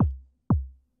here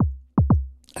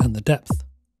and the depth.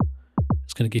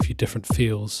 It's going to give you different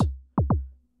feels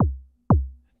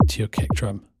to your kick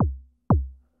drum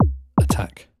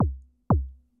attack.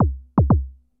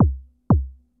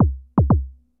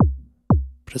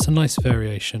 But it's a nice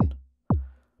variation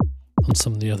on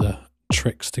some of the other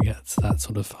tricks to get that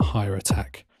sort of higher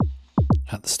attack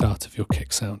at the start of your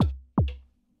kick sound.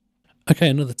 Okay,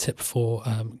 another tip for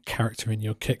character in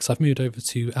your kicks. I've moved over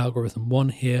to algorithm 1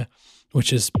 here,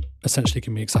 which is essentially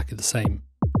giving me exactly the same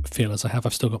feel as I have.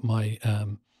 I've still got my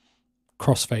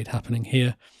crossfade happening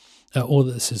here. All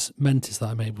that this is meant is that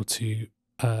I'm able to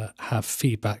have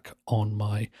feedback on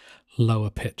my lower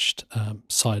pitched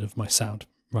side of my sound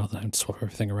rather than having to swap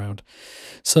everything around.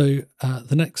 So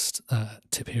the next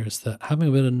tip here is that having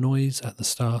a bit of noise at the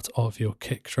start of your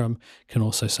kick drum can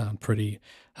also sound pretty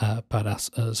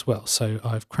badass as well. So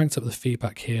I've cranked up the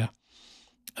feedback here,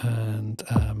 and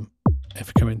if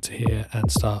we come into here and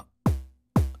start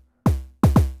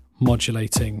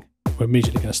modulating, we're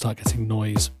immediately going to start getting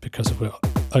noise because we're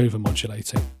over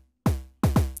modulating.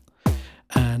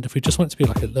 And if we just want it to be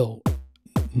like a little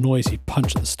noisy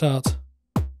punch at the start,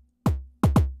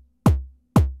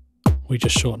 we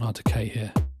just shorten our decay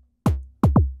here.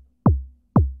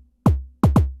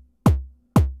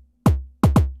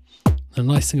 The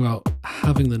nice thing about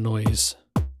having the noise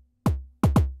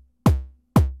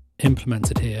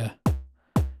implemented here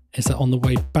is that on the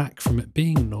way back from it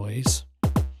being noise,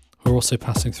 we're also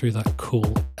passing through that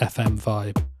cool FM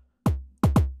vibe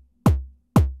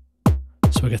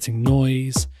So we're getting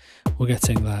noise, we're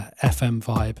getting that FM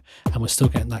vibe, and we're still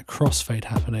getting that crossfade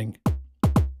happening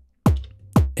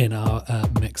in our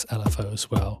mix LFO as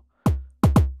well.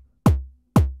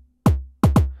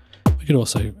 We could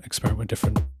also experiment with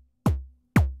different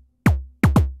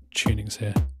tunings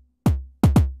here.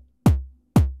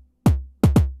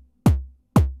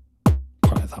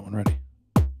 Quite like that one ready.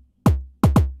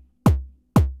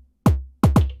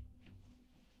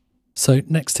 So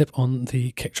next tip on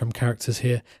the kick drum characters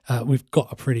here, we've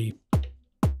got a pretty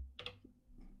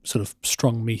sort of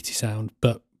strong meaty sound,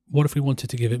 but what if we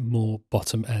wanted to give it more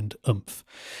bottom end oomph?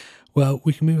 Well,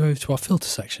 we can move over to our filter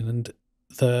section, and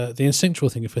the instinctual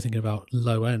thing if we're thinking about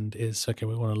low end is, okay,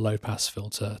 we want a low pass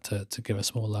filter to give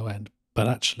us more low end, but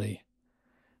actually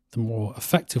the more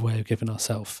effective way of giving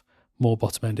ourselves more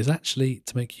bottom end is actually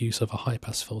to make use of a high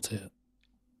pass filter.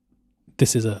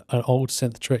 This is an old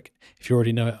synth trick. If you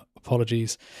already know it,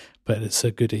 apologies, but it's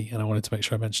a goodie and I wanted to make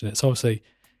sure I mentioned it. So obviously,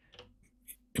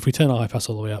 if we turn our high pass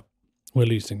all the way up, we're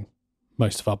losing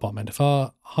most of our bottom end. If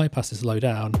our high pass is low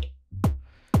down,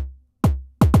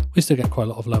 we still get quite a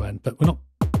lot of low end, but we're not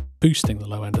boosting the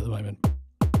low end at the moment.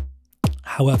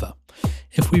 However,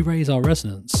 if we raise our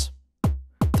resonance,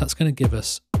 that's going to give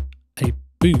us a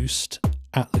boost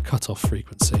at the cutoff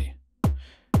frequency.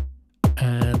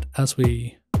 And as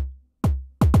we...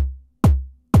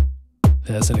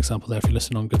 There's an example there. If you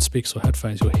listen on good speakers or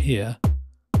headphones, you'll hear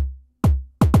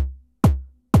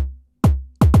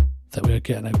that we're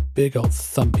getting a big old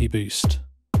thumpy boost.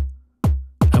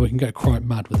 And we can go quite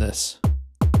mad with this.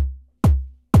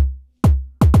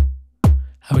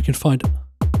 And we can find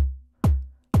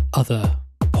other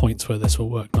points where this will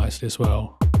work nicely as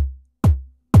well.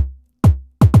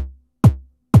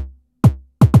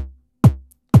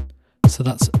 So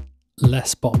that's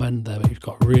less bottom end there, but you've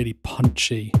got really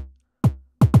punchy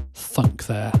thunk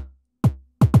there,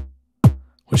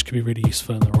 which can be really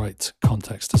useful in the right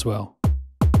context as well.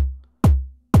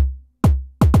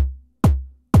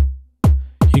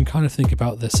 You can kind of think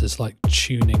about this as like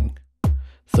tuning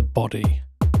the body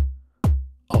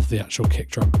of the actual kick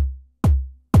drum.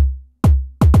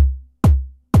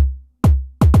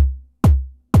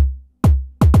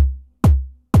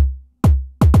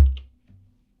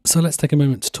 So let's take a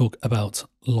moment to talk about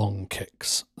long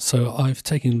kicks. So I've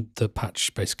taken the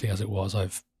patch basically as it was.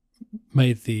 I've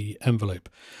made the envelope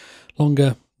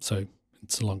longer, so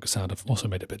it's a longer sound. I've also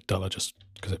made it a bit duller just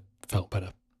because it felt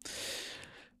better.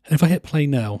 And if I hit play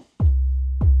now,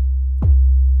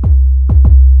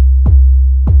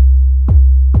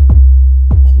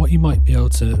 what you might be able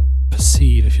to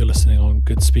perceive if you're listening on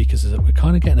good speakers is that we're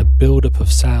kind of getting a build-up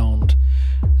of sound.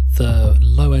 The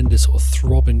low end is sort of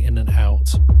throbbing in and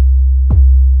out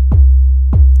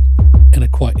in a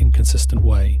quite inconsistent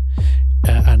way,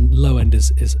 and low end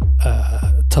is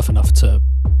tough enough to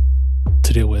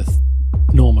deal with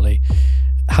normally.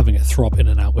 Having it throb in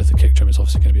and out with the kick drum is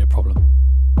obviously going to be a problem.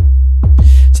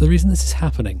 So the reason this is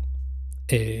happening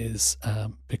is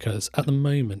because at the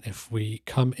moment, if we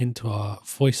come into our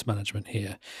voice management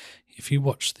here, if you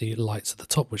watch the lights at the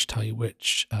top which tell you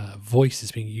which voice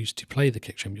is being used to play the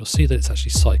kick drum, you'll see that it's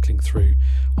actually cycling through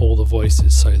all the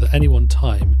voices, so that any one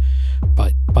time,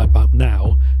 by about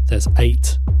now, there's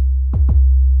 8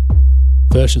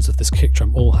 versions of this kick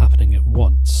drum all happening at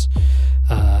once,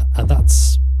 and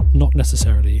that's not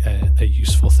necessarily a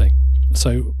useful thing.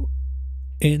 So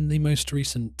in the most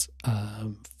recent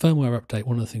firmware update,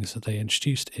 one of the things that they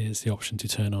introduced is the option to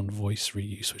turn on voice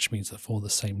reuse, which means that for the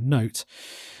same note,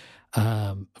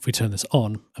 if we turn this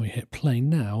on and we hit play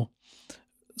now,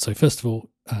 so first of all,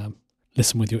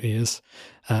 listen with your ears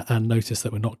and notice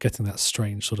that we're not getting that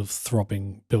strange sort of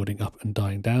throbbing building up and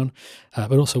dying down,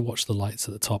 but also watch the lights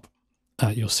at the top.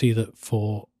 You'll see that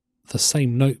for the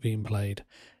same note being played,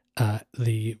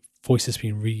 the voice is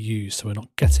being reused, so we're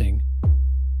not getting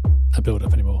a build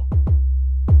up anymore.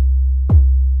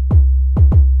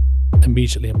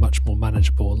 Immediately a much more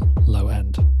manageable low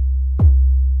end.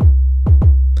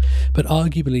 But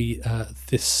arguably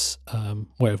this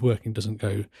way of working doesn't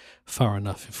go far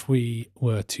enough. If we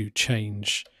were to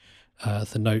change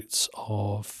the notes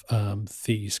of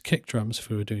these kick drums, if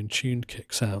we were doing tuned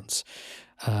kick sounds,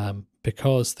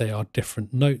 because they are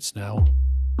different notes now,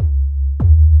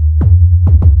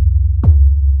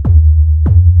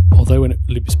 although when it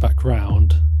loops back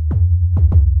round,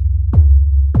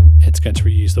 it's going to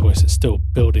reuse the voice, it's still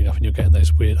building up and you're getting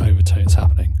those weird overtones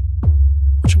happening,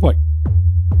 which are quite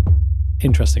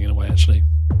interesting in a way, actually.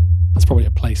 There's probably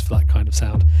a place for that kind of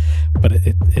sound, but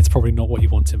it's probably not what you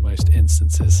want in most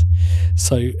instances.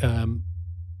 So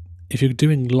if you're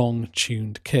doing long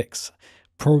tuned kicks,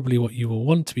 probably what you will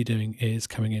want to be doing is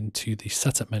coming into the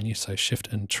setup menu, so Shift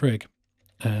and Trig.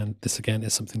 And this again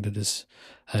is something that is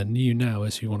new now,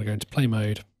 as you want to go into play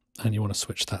mode and you want to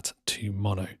switch that to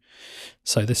mono.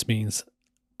 So this means,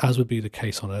 as would be the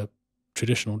case on a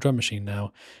traditional drum machine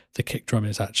now, the kick drum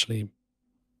is actually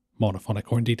monophonic,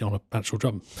 or indeed on an actual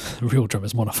drum. The real drum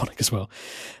is monophonic as well.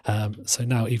 So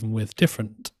now even with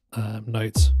different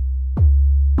notes,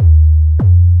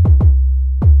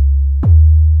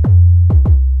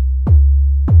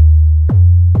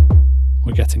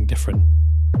 we're getting different,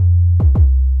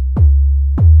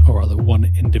 or rather one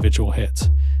individual hit.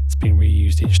 It's being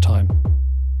reused each time.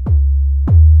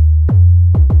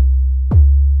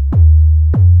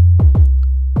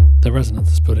 The resonance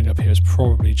that's building up here is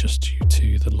probably just due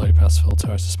to the low pass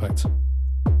filter, I suspect.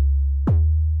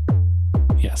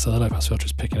 Yeah, so the low pass filter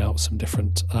is picking out some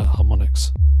different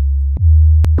harmonics.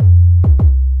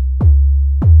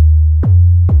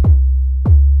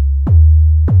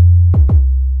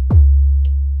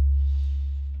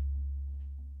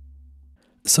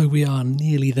 So we are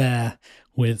nearly there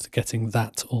with getting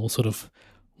that all sort of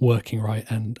working right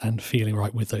and feeling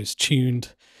right with those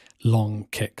tuned long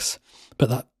kicks. But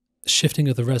that shifting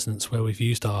of the resonance, where we've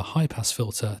used our high pass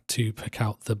filter to pick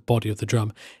out the body of the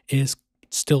drum, is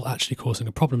still actually causing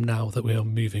a problem now that we are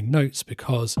moving notes,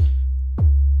 because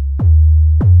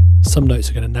some notes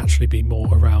are going to naturally be more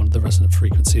around the resonant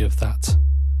frequency of that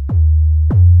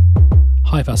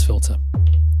high pass filter.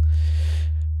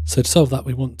 So to solve that,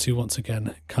 we want to once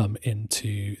again come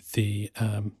into the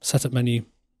setup menu.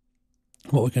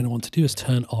 What we're going to want to do is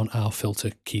turn on our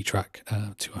filter key track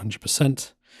to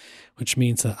 100%, which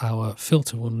means that our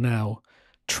filter will now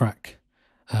track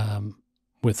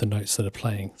with the notes that are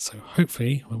playing. So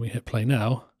hopefully when we hit play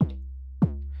now,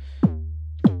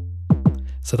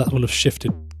 so that will have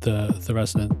shifted the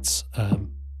resonance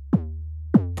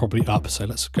probably up. So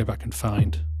let's go back and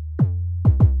find.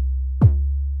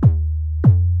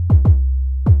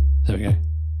 There we go.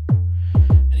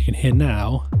 And you can hear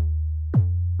now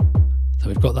that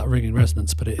we've got that ringing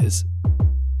resonance, but it is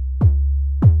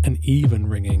an even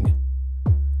ringing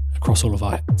across all of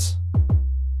our hits.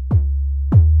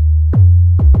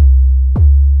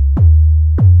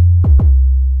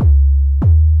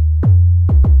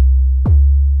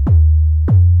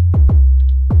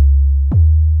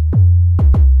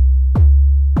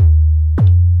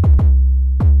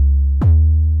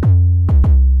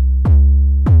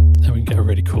 And we can get a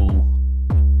really cool,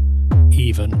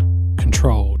 even,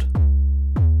 controlled,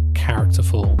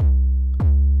 characterful,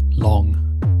 long,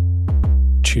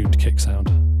 tuned kick sound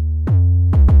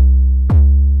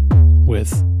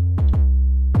with,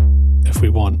 if we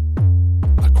want,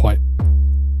 a quite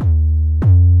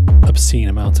obscene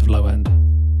amount of low end.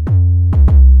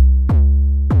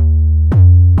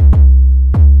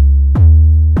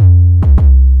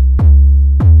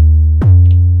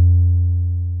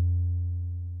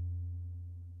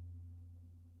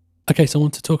 Okay, so I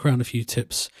want to talk around a few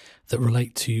tips that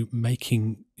relate to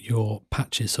making your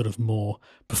patches sort of more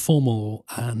performable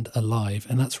and alive,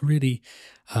 and that's really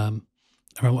around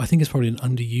what I think is probably an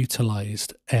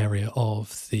underutilized area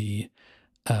of the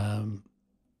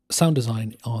sound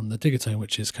design on the Digitone,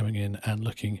 which is coming in and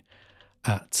looking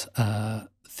at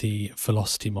the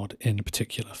velocity mod in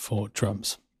particular for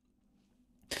drums.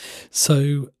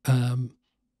 So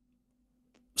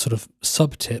sort of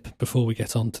sub tip before we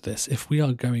get on to this, if we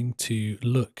are going to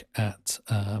look at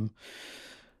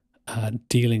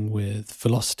dealing with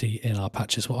velocity in our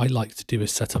patches, what I like to do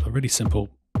is set up a really simple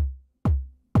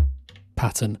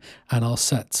pattern, and I'll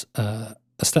set a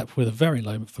step with a very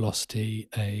low velocity,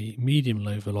 a medium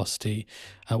low velocity,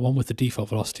 one with the default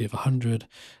velocity of 100,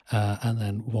 and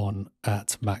then one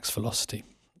at max velocity.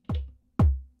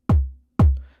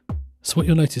 So what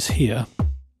you'll notice here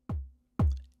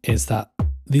is that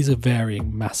these are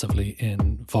varying massively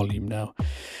in volume now.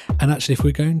 And actually, if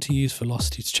we're going to use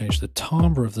velocity to change the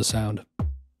timbre of the sound,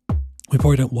 we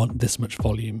probably don't want this much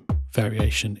volume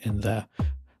variation in there,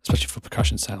 especially for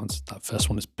percussion sounds. That first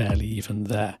one is barely even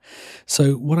there.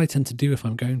 So what I tend to do if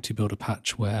I'm going to build a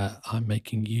patch where I'm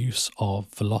making use of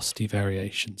velocity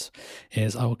variations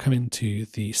is I will come into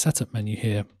the setup menu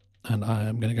here, and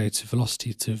I'm going to go to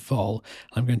velocity to vol.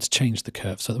 I'm going to change the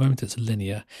curve. So at the moment it's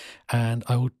linear, and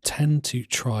I will tend to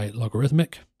try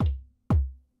logarithmic.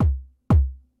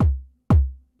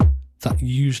 That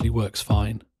usually works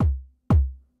fine,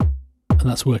 and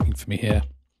that's working for me here.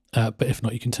 But if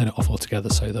not, you can turn it off altogether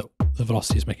so that the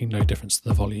velocity is making no difference to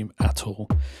the volume at all,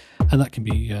 and that can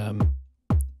be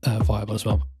viable as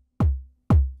well.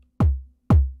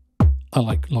 I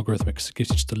like logarithmic because it gives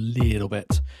you just a little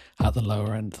bit at the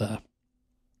lower end there.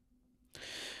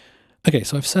 Okay,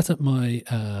 so I've set up my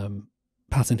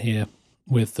pattern here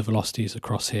with the velocities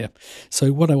across here.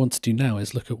 So what I want to do now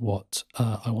is look at what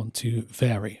I want to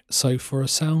vary. So for a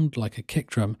sound like a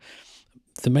kick drum,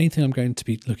 the main thing I'm going to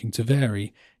be looking to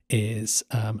vary is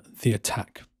the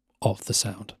attack of the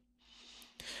sound.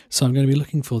 So I'm going to be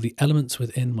looking for the elements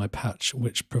within my patch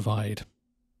which provide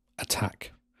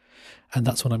attack, and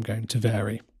that's what I'm going to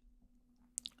vary.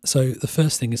 So the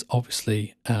first thing is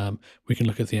obviously we can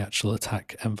look at the actual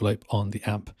attack envelope on the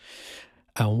amp.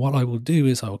 And what I will do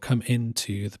is I will come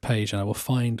into the page and I will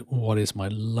find what is my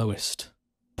lowest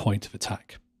point of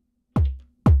attack.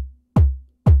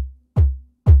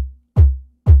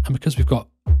 And because we've got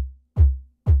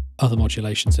other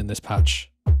modulations in this patch,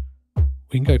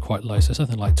 we can go quite low, so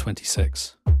something like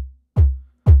 26.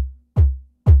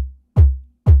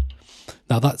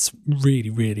 Now that's really,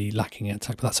 really lacking in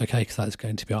attack, but that's okay because that is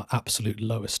going to be our absolute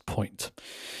lowest point.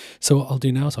 So what I'll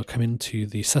do now is I'll come into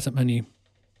the setup menu,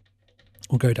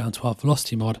 we'll go down to our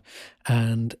velocity mod,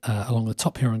 and along the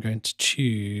top here I'm going to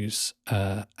choose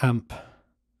amp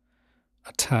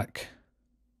attack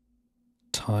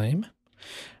time,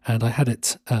 and I had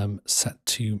it set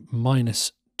to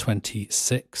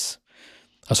 -26.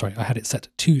 Oh, sorry, I had it set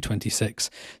to 26.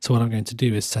 So what I'm going to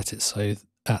do is set it so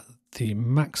at the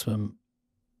maximum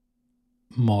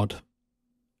mod,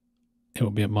 it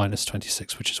will be at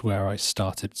 -26, which is where I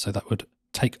started. So that would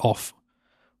take off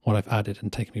what I've added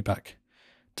and take me back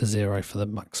to 0 for the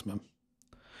maximum.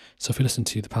 So if we listen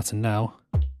to the pattern now,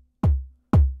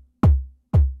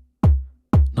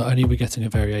 not only are we getting a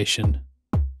variation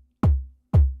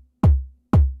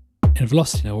in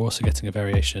velocity, now we're also getting a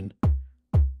variation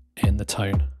in the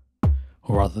tone,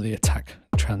 or rather the attack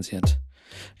transient.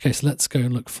 Okay, so let's go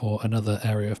and look for another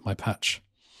area of my patch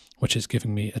which is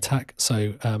giving me attack.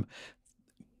 So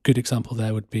good example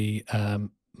there would be the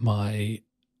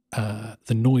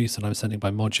noise that I'm sending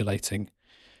by modulating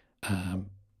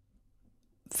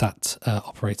that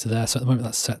operator there. So at the moment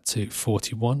that's set to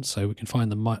 41, so we can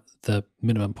find the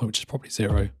minimum point, which is probably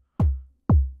 0.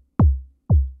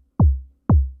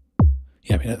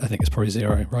 Yeah, I think it's probably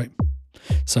 0, right?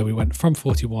 So we went from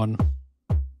 41,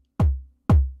 we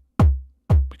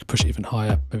could push it even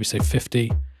higher, maybe say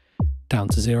 50, down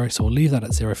to 0. So we'll leave that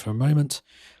at 0 for a moment.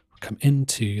 We'll come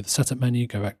into the setup menu,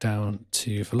 go back down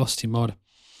to velocity mod.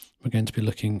 We're going to be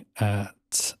looking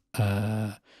at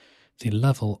the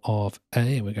level of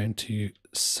A, and we're going to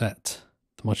set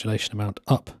the modulation amount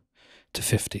up to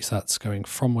 50. So that's going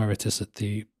from where it is at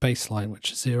the baseline,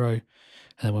 which is 0.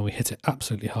 And when we hit it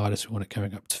absolutely hardest, we want it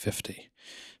going up to 50.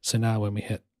 So now when we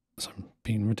hit, so I'm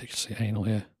being ridiculously anal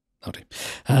here.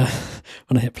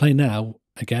 When I hit play now,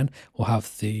 again, we'll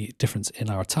have the difference in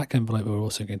our attack envelope, but we're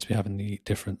also going to be having the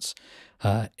difference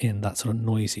in that sort of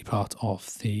noisy part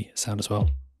of the sound as well.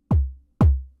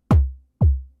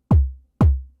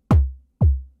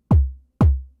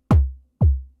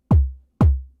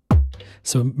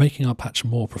 So making our patch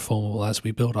more performable. As we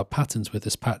build our patterns with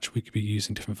this patch, we could be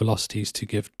using different velocities to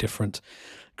give different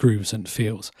grooves and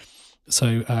feels.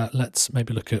 So let's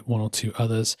maybe look at one or two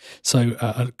others. So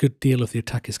a good deal of the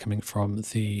attack is coming from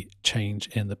the change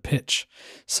in the pitch.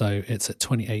 So it's at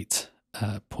 28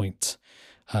 point,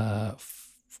 well,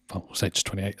 we'll say just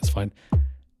 28, that's fine.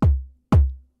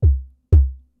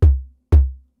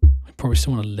 We probably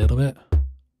still want a little bit.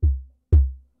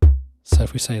 So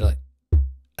if we say like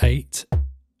 8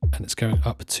 and it's going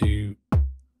up to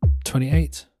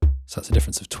 28, so that's a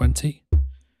difference of 20.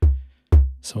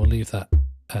 So we'll leave that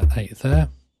at 8 there.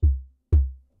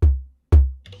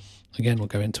 Again, we'll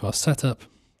go into our setup,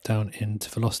 down into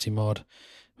velocity mod.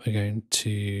 We're going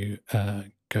to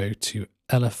go to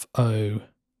LFO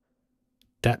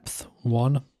depth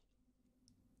 1,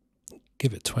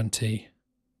 give it 20.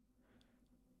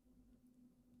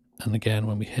 And again,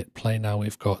 when we hit play now,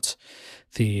 we've got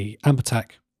the amp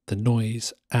attack, the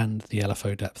noise, and the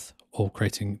LFO depth all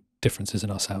creating differences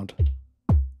in our sound.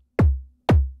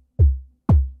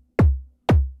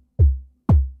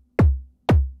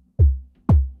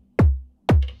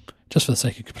 Just for the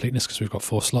sake of completeness, because we've got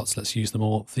 4 slots, let's use them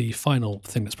all. The final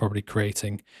thing that's probably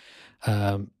creating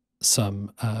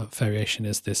some variation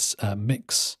is this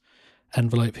mix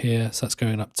envelope here. So that's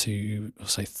going up to, we'll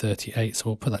say 38. So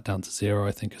we'll put that down to 0,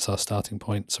 I think, as our starting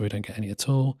point, so we don't get any at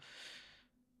all.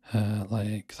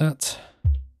 Like that.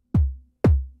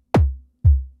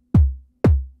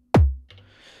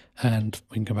 And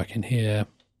we can go back in here.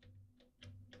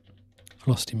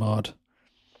 Velocity mod.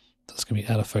 That's going to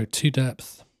be LFO 2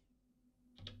 depth.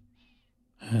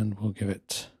 And we'll give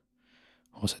it,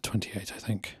 what was it, 28, I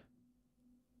think.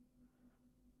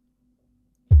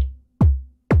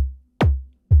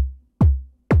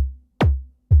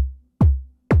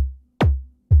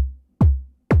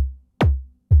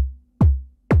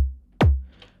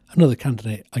 Another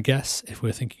candidate, I guess, if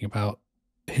we're thinking about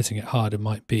hitting it hard, it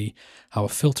might be our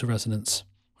filter resonance,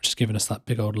 which has given us that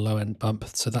big old low end bump.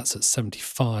 So that's at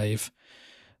 75.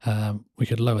 We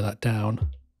could lower that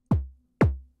down,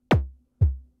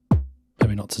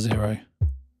 maybe not to 0,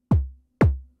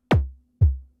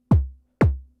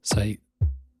 say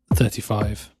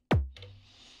 35.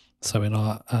 So in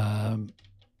our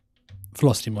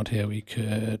velocity mod here, we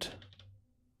could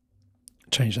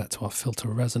change that to our filter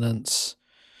resonance,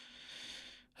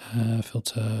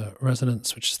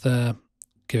 which is there,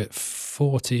 give it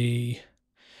 40,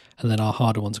 and then our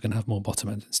harder ones are going to have more bottom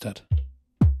end instead,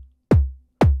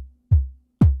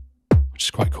 which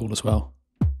is quite cool as well.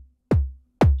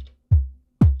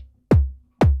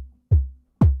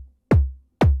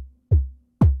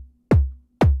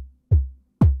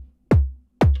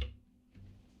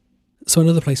 So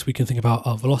another place we can think about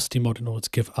our velocity mod in order to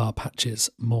give our patches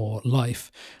more life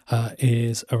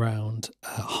is around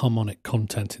harmonic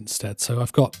content instead. So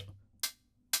I've got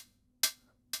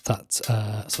that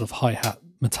sort of hi-hat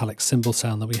metallic cymbal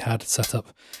sound that we had set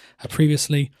up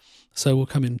previously. So we'll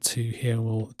come into here and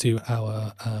we'll do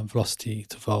our velocity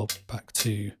to vol back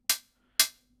to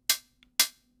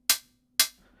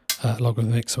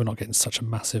logarithmic, so we're not getting such a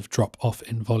massive drop off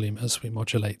in volume as we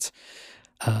modulate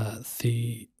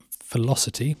the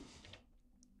velocity.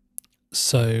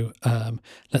 So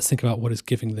let's think about what is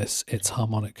giving this its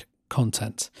harmonic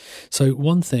content. So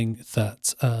one thing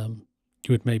that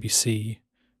you would maybe see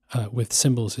with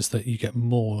cymbals is that you get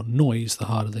more noise the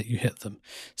harder that you hit them.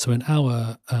 So in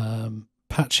our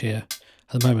patch here,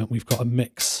 at the moment we've got a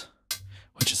mix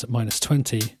which is at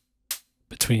 -20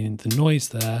 between the noise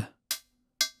there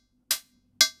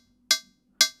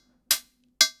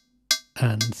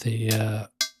and the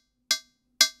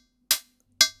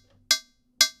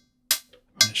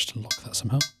managed to lock that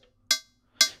somehow.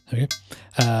 There we go.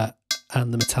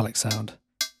 And the metallic sound.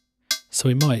 So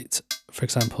we might, for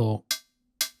example,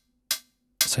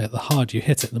 say the harder you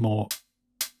hit it, the more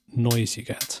noise you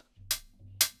get.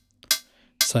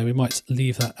 So we might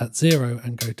leave that at 0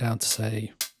 and go down to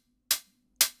say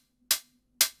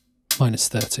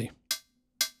 -30.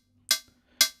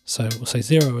 So we'll say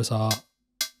 0 as our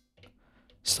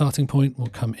starting point. We'll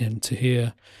come into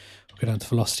here, we'll go down to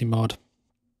velocity mod.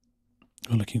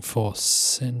 We're looking for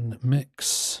syn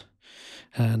mix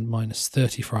and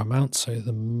 -30 for our mount. So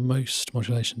the most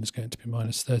modulation is going to be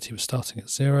 -30. We're starting at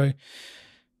 0.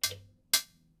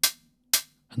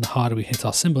 And the harder we hit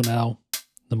our cymbal now,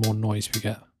 the more noise we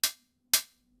get.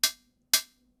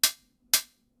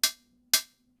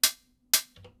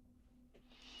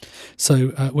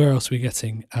 So where else are we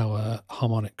getting our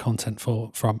harmonic content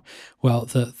from? Well,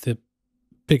 the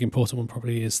big important one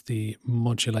probably is the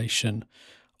modulation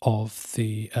of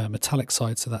the metallic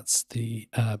side. So that's the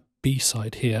B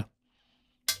side here,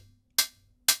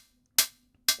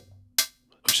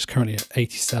 which is currently at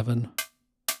 87.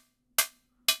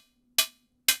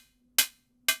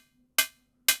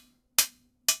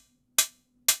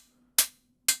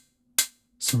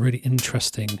 Some really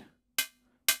interesting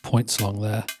points along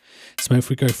there. So if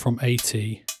we go from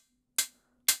 80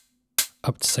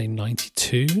 up to say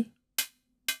 92,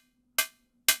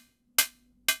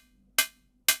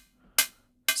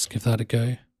 let's give that a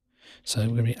go. So we're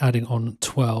going to be adding on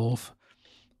 12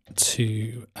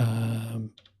 to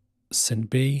syn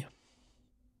B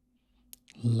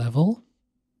level.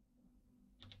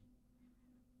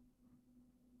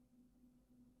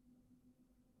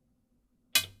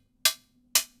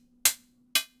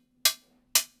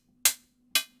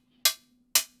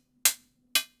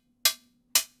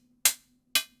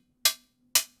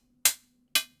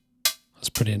 That's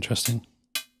pretty interesting.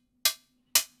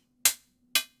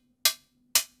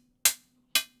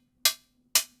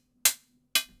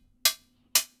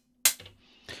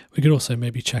 We could also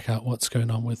maybe check out what's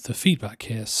going on with the feedback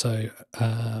here. So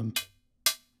at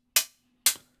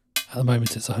the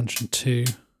moment it's 102.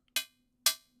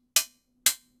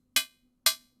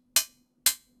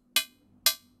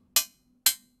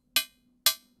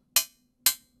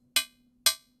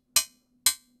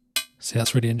 See,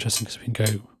 that's really interesting because we can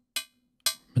go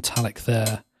metallic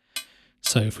there.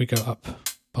 So if we go up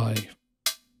by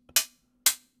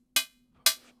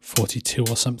 42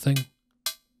 or something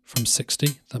from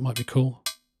 60, that might be cool.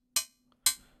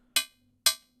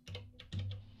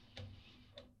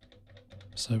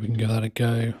 So we can give that a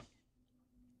go.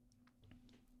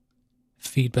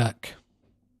 Feedback.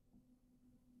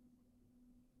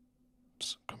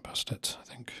 Let's come past it, I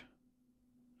think.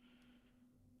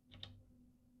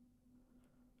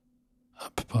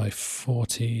 Up by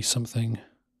 40 something.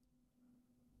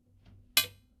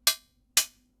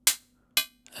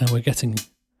 And we're getting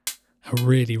a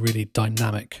really, really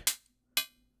dynamic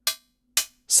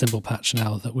cymbal patch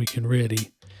now that we can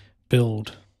really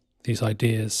build these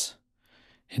ideas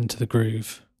into the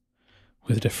groove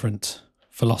with different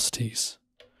velocities.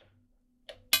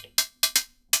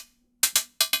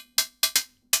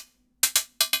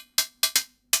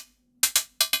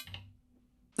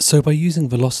 So by using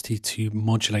velocity to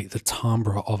modulate the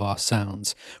timbre of our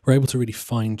sounds, we're able to really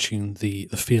fine-tune the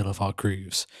feel of our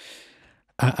grooves.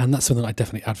 And that's something I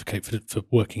definitely advocate for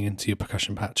working into your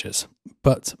percussion patches.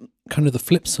 But kind of the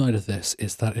flip side of this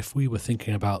is that if we were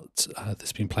thinking about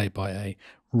this being played by a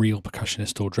real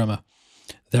percussionist or drummer,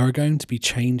 there are going to be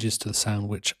changes to the sound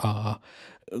which are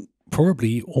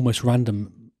probably almost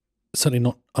random, certainly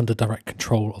not under direct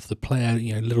control of the player.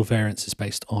 You know, little variances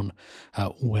based on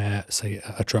where, say,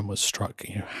 a drum was struck,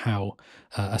 you know, how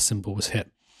a cymbal was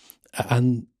hit.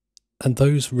 And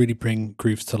those really bring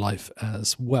grooves to life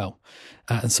as well.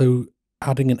 And so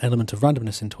adding an element of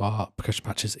randomness into our percussion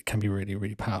patches, it can be really,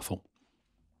 really powerful.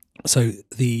 So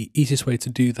the easiest way to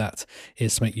do that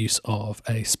is to make use of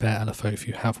a spare LFO if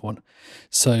you have one.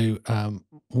 So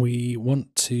we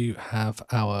want to have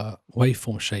our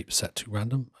waveform shape set to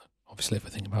random, obviously if I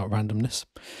think about randomness.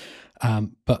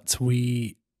 But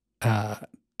we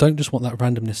don't just want that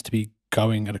randomness to be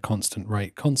going at a constant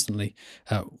rate constantly.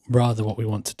 Rather, what we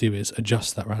want to do is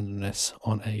adjust that randomness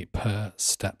on a per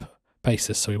step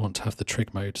basis. So we want to have the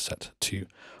trig mode set to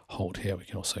hold here. We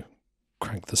can also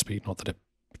crank the speed, not that it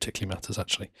particularly matters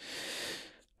actually,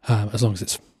 as long as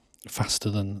it's faster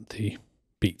than the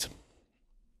beat.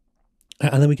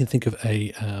 And then we can think of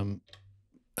a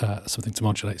something to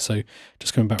modulate. So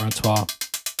just coming back around to our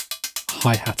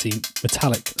hi-hatty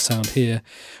metallic sound here,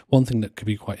 one thing that could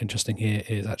be quite interesting here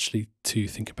is actually to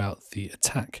think about the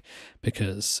attack,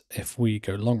 because if we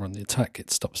go longer on the attack,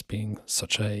 it stops being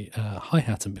such a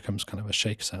hi-hat and becomes kind of a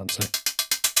shake sound.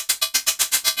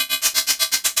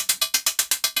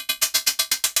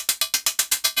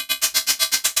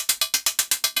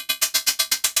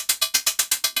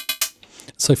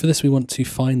 So for this, we want to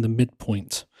find the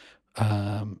midpoint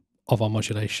of our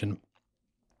modulation,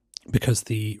 because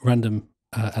the random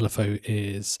LFO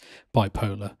is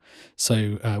bipolar.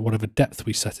 So whatever depth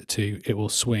we set it to, it will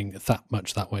swing that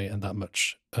much that way and that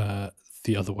much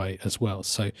the other way as well.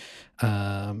 So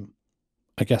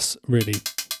I guess really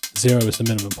 0 is the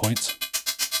minimum point.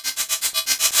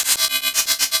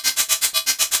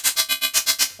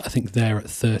 I think there at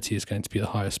 30 is going to be the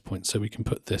highest point. So we can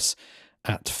put this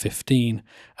at 15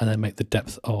 and then make the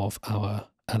depth of our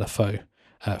LFO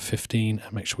 15,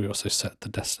 and make sure we also set the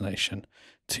destination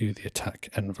to the attack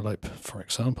envelope, for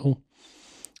example.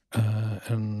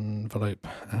 Envelope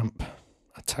amp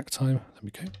attack time, there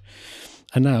we go.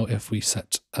 And now if we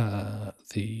set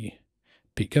the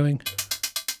beat going,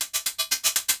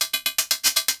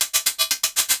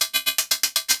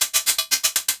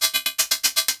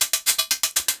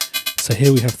 so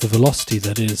here we have the velocity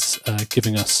that is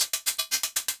giving us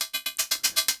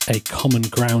a common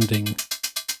grounding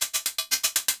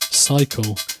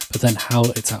cycle, but then how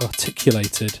it's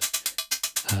articulated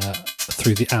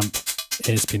through the amp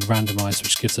is being randomized,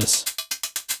 which gives us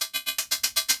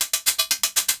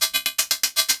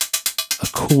a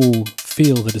cool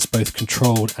feel that is both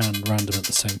controlled and random at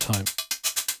the same time.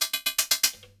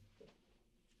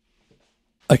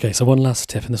 Okay, so one last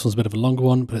tip, and this one's a bit of a longer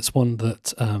one, but it's one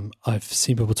that I've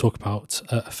seen people talk about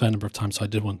a fair number of times, so I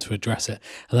did want to address it,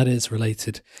 and that is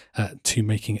related to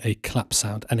making a clap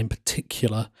sound, and in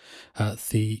particular,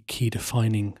 the key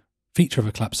defining feature of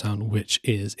a clap sound, which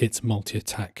is its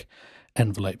multi-attack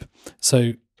envelope.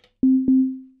 So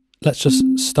let's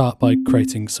just start by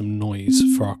creating some noise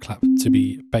for our clap to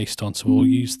be based on. So we'll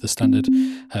use the standard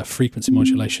frequency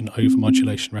modulation over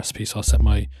modulation recipe. So I'll set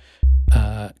my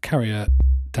carrier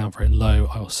down very low.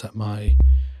 I will set my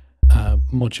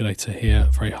modulator here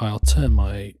very high. I'll turn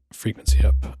my frequency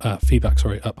up, feedback,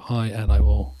 sorry, up high, and I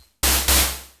will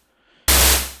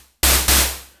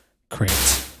create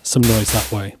some noise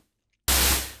that way.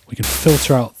 We can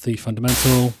filter out the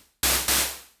fundamental,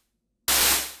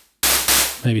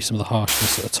 maybe some of the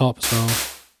harshness at the top as well.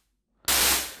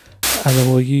 And then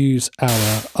we'll use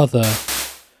our other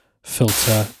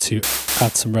filter to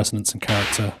add some resonance and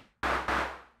character.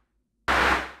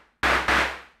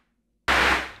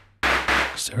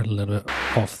 Stir it a little bit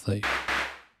off the...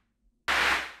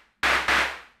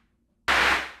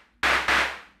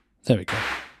 There we go.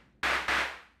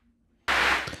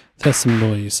 There's some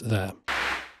noise there.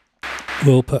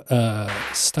 We'll put a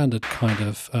standard kind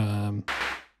of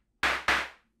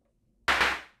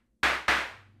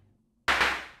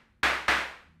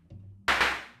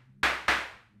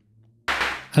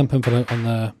amp envelope on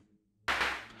there.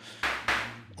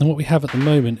 And what we have at the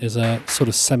moment is a sort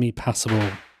of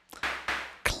semi-passable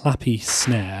clappy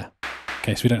snare.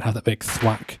 Okay, so we don't have that big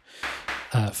thwack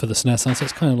for the snare sound, so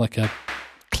it's kind of like a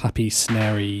clappy,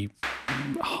 snarey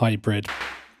hybrid,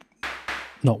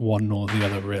 not one nor the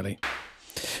other really.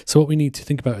 So what we need to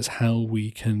think about is how we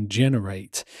can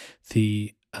generate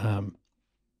the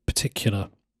particular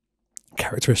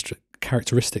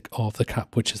characteristic of the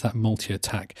clap, which is that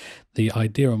multi-attack. The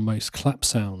idea on most clap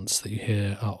sounds that you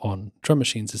hear on drum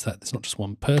machines is that it's not just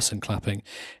one person clapping,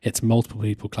 it's multiple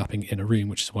people clapping in a room,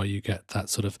 which is why you get that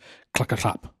sort of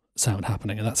clack-a-clap sound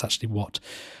happening. And that's actually what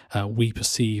we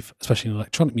perceive, especially in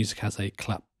electronic music, as a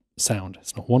clap sound.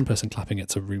 It's not one person clapping,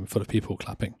 it's a room full of people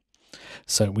clapping.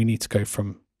 So we need to go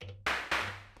from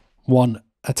one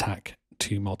attack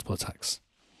to multiple attacks.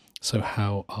 So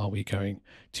how are we going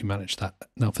to manage that?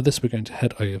 Now for this, we're going to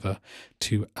head over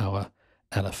to our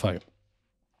LFO.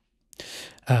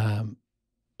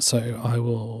 So I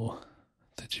will,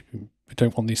 we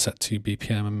don't want these set to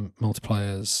BPM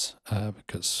multipliers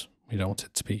because we don't want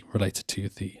it to be related to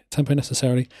the tempo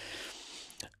necessarily.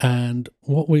 And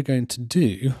what we're going to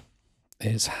do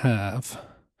is have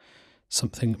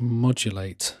something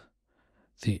modulate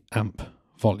the amp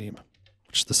volume,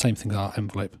 which is the same thing that our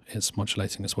envelope is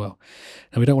modulating as well.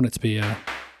 Now we don't want it to be a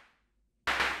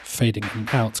fading in and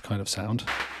out kind of sound.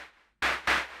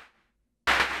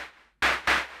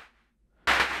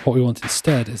 What we want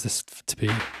instead is this to be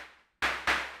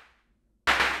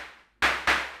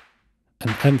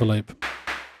an envelope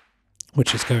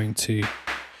which is going to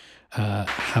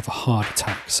have a hard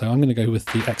attack. So I'm going to go with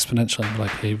the exponential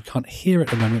envelope here. We can't hear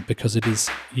it at the moment because it is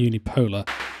unipolar,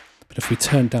 but if we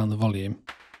turn down the volume,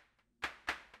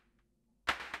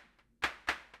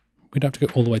 we don't have to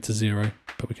go all the way to 0,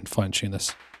 but we can fine tune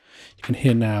this. You can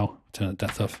hear now, turn the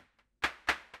depth off.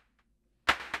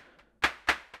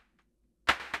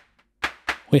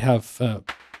 We have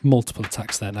multiple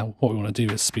attacks there. Now what we want to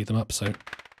do is speed them up. So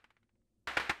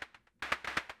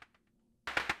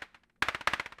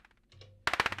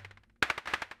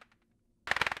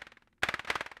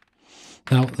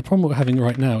now the problem we're having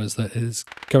right now is that it is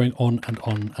going on and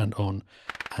on and on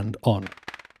and on.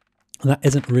 And that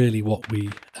isn't really what we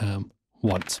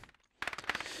want.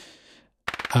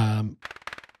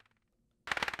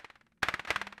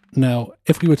 Now,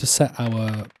 if we were to set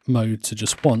our mode to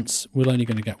just once, we're only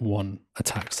going to get one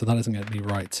attack, so that isn't going to be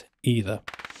right either.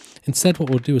 Instead, what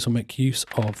we'll do is we'll make use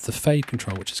of the fade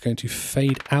control, which is going to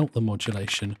fade out the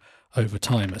modulation over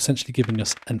time, essentially giving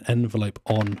us an envelope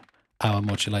on our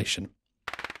modulation.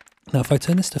 Now, if I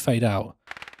turn this to fade out,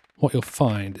 what you'll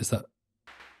find is that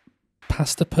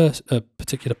past a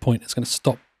particular point, it's going to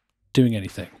stop doing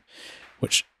anything,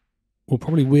 which will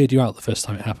probably weird you out the first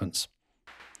time it happens.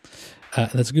 And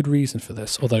there's a good reason for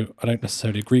this, although I don't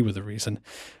necessarily agree with the reason.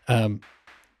 At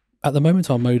the moment,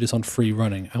 our mode is on free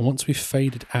running, and once we've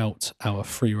faded out our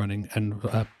free running and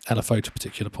LFO to a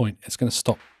particular point, it's going to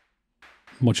stop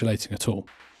modulating at all.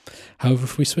 However,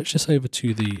 if we switch this over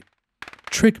to the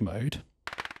trig mode,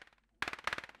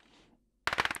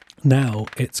 now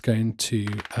it's going to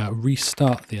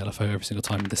restart the LFO every single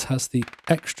time. This has the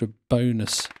extra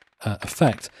bonus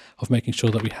effect of making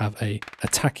sure that we have a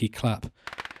tacky clap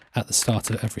at the start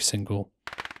of every single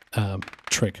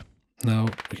trig. Now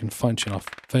we can fine tune our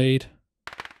fade,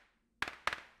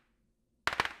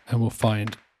 and we'll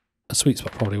find a sweet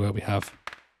spot probably where we have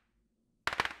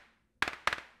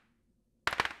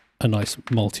a nice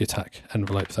multi-attack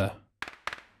envelope there.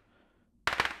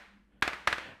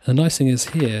 And the nice thing is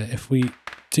here, if we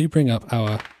do bring up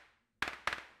our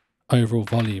overall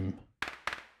volume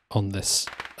on this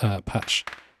patch,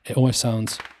 it almost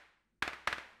sounds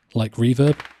like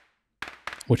reverb,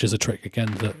 which is a trick,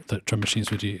 again, that drum machines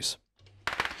would use.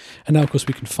 And now, of course,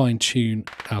 we can fine-tune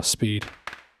our speed.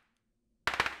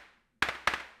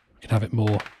 We can have it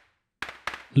more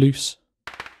loose,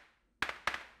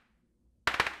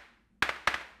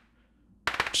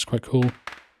 which is quite cool.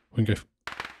 We can go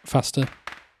faster.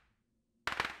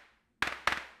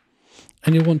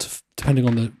 And you'll want to, depending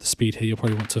on the speed here, you'll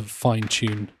probably want to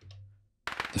fine-tune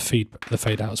the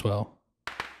fade out as well.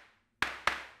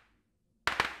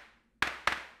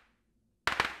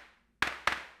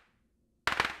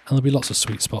 And there'll be lots of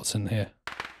sweet spots in here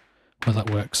where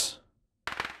that works.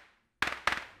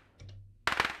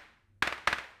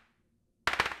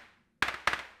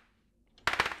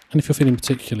 And if you're feeling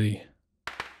particularly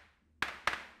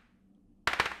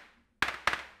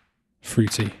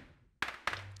fruity,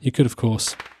 you could, of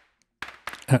course,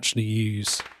 actually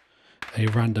use a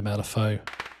random LFO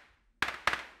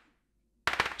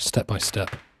step by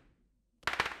step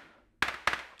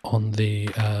on the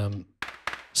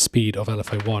speed of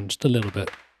LFO1 just a little bit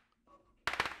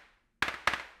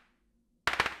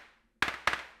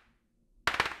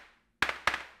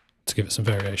to give it some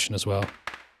variation as well.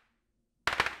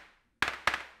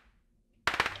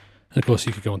 And of course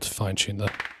you could go on to fine tune the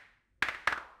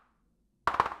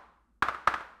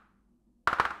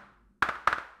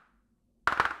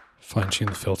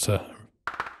filter.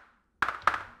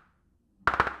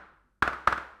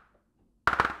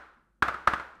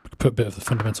 Put a bit of the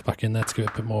fundamental back in there to give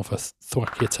it a bit more of a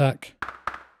thwacky attack.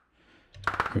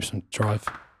 Maybe some drive.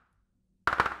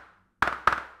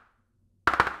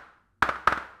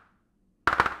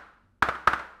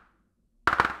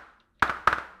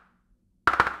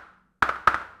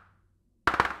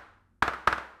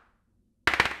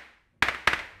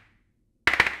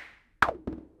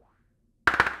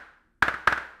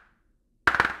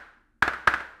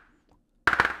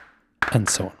 And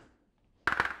so on.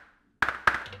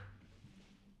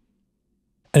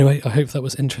 Anyway, I hope that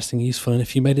was interesting and useful, and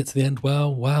if you made it to the end,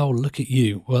 well, wow, look at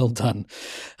you, well done.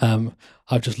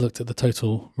 I've just looked at the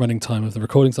total running time of the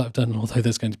recordings that I've done, and although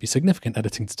there's going to be significant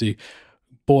editing to do,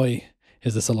 boy,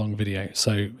 is this a long video.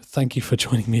 So thank you for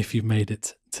joining me if you've made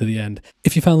it to the end.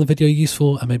 If you found the video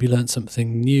useful and maybe learned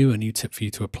something new, a new tip for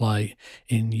you to apply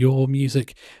in your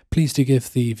music, please do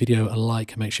give the video a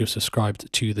like and make sure you're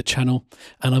subscribed to the channel.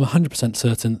 And I'm 100%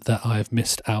 certain that I've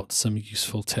missed out some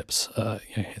useful tips.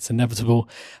 It's inevitable.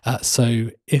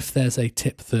 So if there's a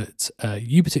tip that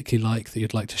you particularly like that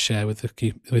you'd like to share with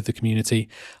the community,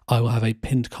 I will have a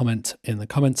pinned comment in the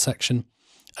comments section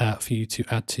for you to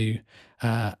add to,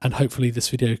 and hopefully this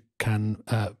video can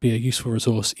be a useful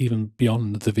resource even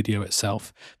beyond the video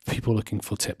itself for people looking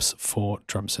for tips for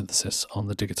drum synthesis on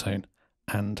the Digitone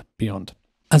and beyond.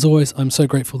 As always, I'm so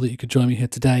grateful that you could join me here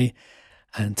today.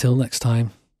 Until next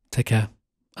time, take care,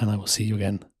 and I will see you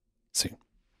again soon.